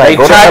 that's a fact. They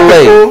go tactical,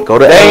 to LA. Go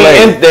to LA.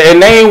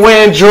 And they ain't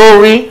wearing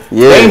jewelry.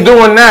 Yeah. They ain't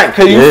doing that.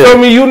 Cause you feel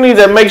me? You need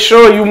to make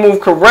sure you move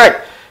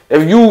correct.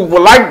 If you were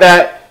like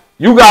that,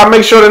 you gotta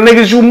make sure the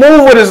niggas you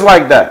move with is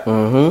like that.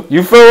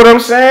 You feel what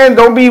I'm saying?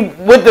 Don't be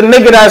with the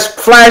nigga that's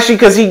flashy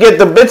because he get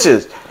the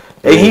bitches.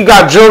 And he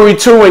got jewelry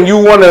too and you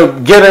want to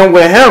get in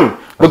with him.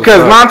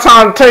 Because 9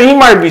 times 10 he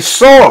might be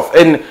soft.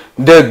 And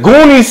the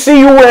Goonies see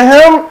you with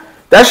him,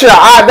 that's your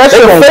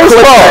face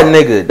card. That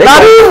nigga.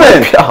 Not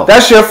even.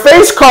 That's your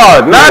face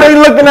card. Now they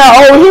looking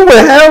at, he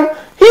with him.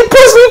 He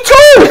pussy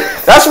too.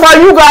 That's why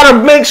you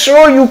gotta make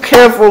sure you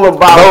careful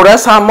about it. Bro,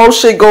 that's how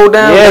most shit go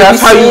down. Yeah, that's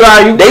how you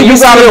gotta. You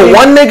gotta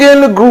one nigga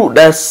in the group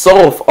that's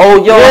soft.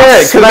 Oh, yo,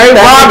 cause they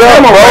robbed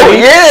him already.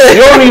 Yeah,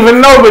 you don't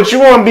even know, but you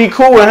wanna be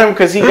cool with him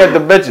because he got the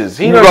bitches.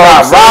 He done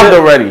got robbed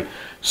already.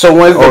 So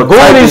when the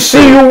Goonies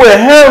see you with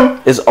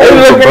him, it's they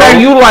looking at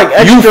you like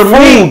extra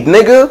meat,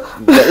 nigga.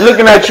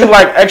 Looking at you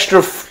like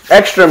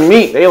extra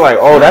meat. They like,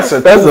 oh, that's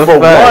a 2 for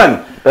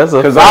 1. That's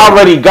because I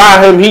already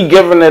got him. He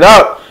giving it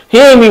up. He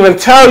ain't even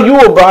tell you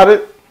about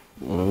it.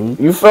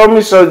 You feel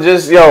me? So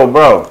just,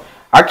 bro,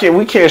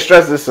 we can't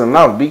stress this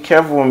enough. Be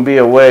careful and be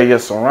aware of your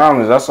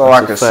surroundings. That's all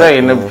I can say.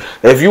 And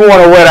if you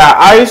want to wear that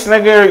ice,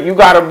 nigga, you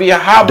gotta be a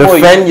hot boy.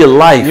 Defend your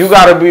life. You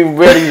gotta be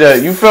ready to.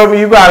 You feel me?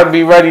 You gotta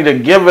be ready to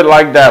give it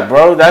like that,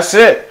 bro. That's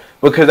it.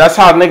 Because that's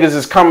how niggas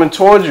is coming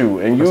towards you.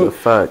 And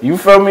you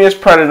feel me? It's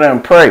predator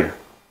and prey.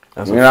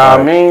 You know what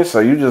I mean? So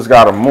you just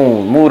gotta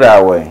move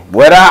that way.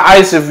 Wear that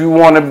ice if you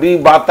want to be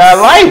about that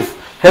life.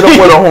 Hit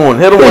him with a horn.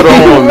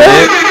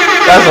 Man.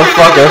 That's a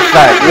fucking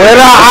fact. Wear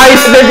that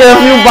ice, nigga,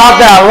 if you about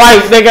that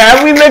life, nigga.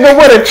 Every nigga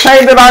with a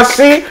chain that I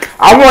see,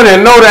 I want to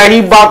know that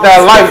he about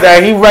that life,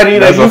 that he ready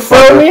to, you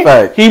feel me?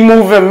 Fact. He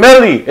moving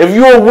milli. If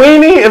you a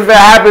weenie, if it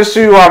happens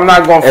to you, I'm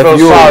not going to feel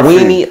sorry for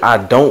you. If you a weenie, I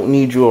don't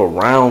need you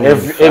around me.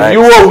 If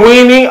you a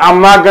weenie,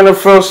 I'm not going to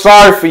feel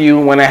sorry for you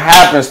when it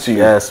happens to you.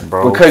 Yes,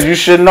 bro. Because you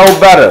should know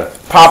better.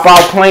 Pop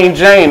out plain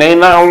Jane.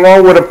 Ain't nothing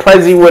wrong with a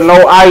Prezi with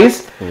no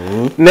ice.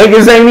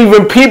 Niggas ain't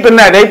even peeping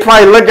that. They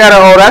probably look at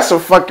it, that's a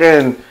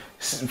fucking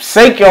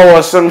Seiko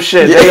or some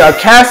shit. They a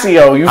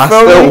Casio. You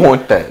feel me? I still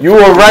want that. You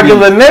a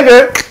regular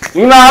nigga.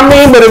 You know what I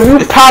mean? But if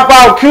you pop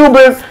out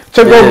Cuban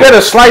to go get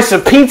a slice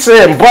of pizza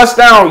and bust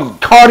down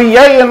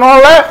Cartier and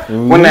all that,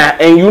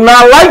 and you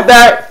not like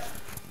that,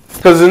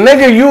 because the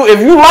nigga,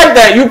 if you like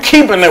that, you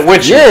keeping it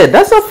with you. Yeah,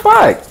 that's a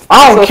fact.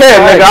 I don't care,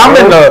 nigga. I'm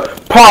in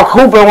the park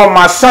hooping with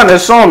my son.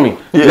 It's on me.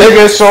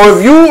 Nigga, so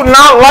if you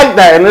not like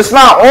that and it's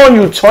not on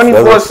you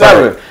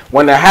 24/7,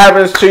 when it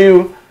happens to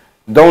you,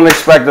 don't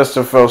expect us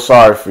to feel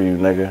sorry for you,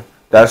 nigga.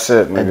 That's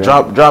it, nigga.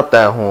 And drop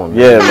that horn.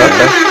 Yeah, man.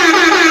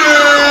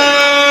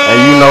 And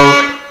you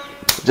know,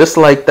 just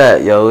like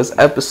that, yo. It's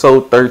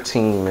episode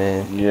 13,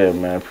 man. Yeah,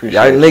 man.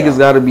 Appreciate it. Y'all niggas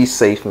gotta be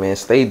safe, man.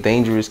 Stay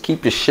dangerous.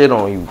 Keep your shit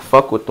on you.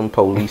 Fuck what them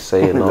police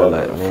say and all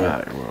that,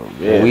 man.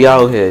 Yeah, we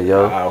out here,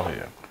 yo. Out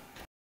here.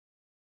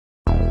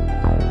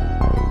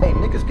 Hey,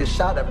 niggas get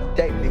shot every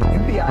day, nigga. You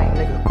be alright,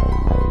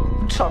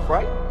 nigga. You tough,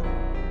 right?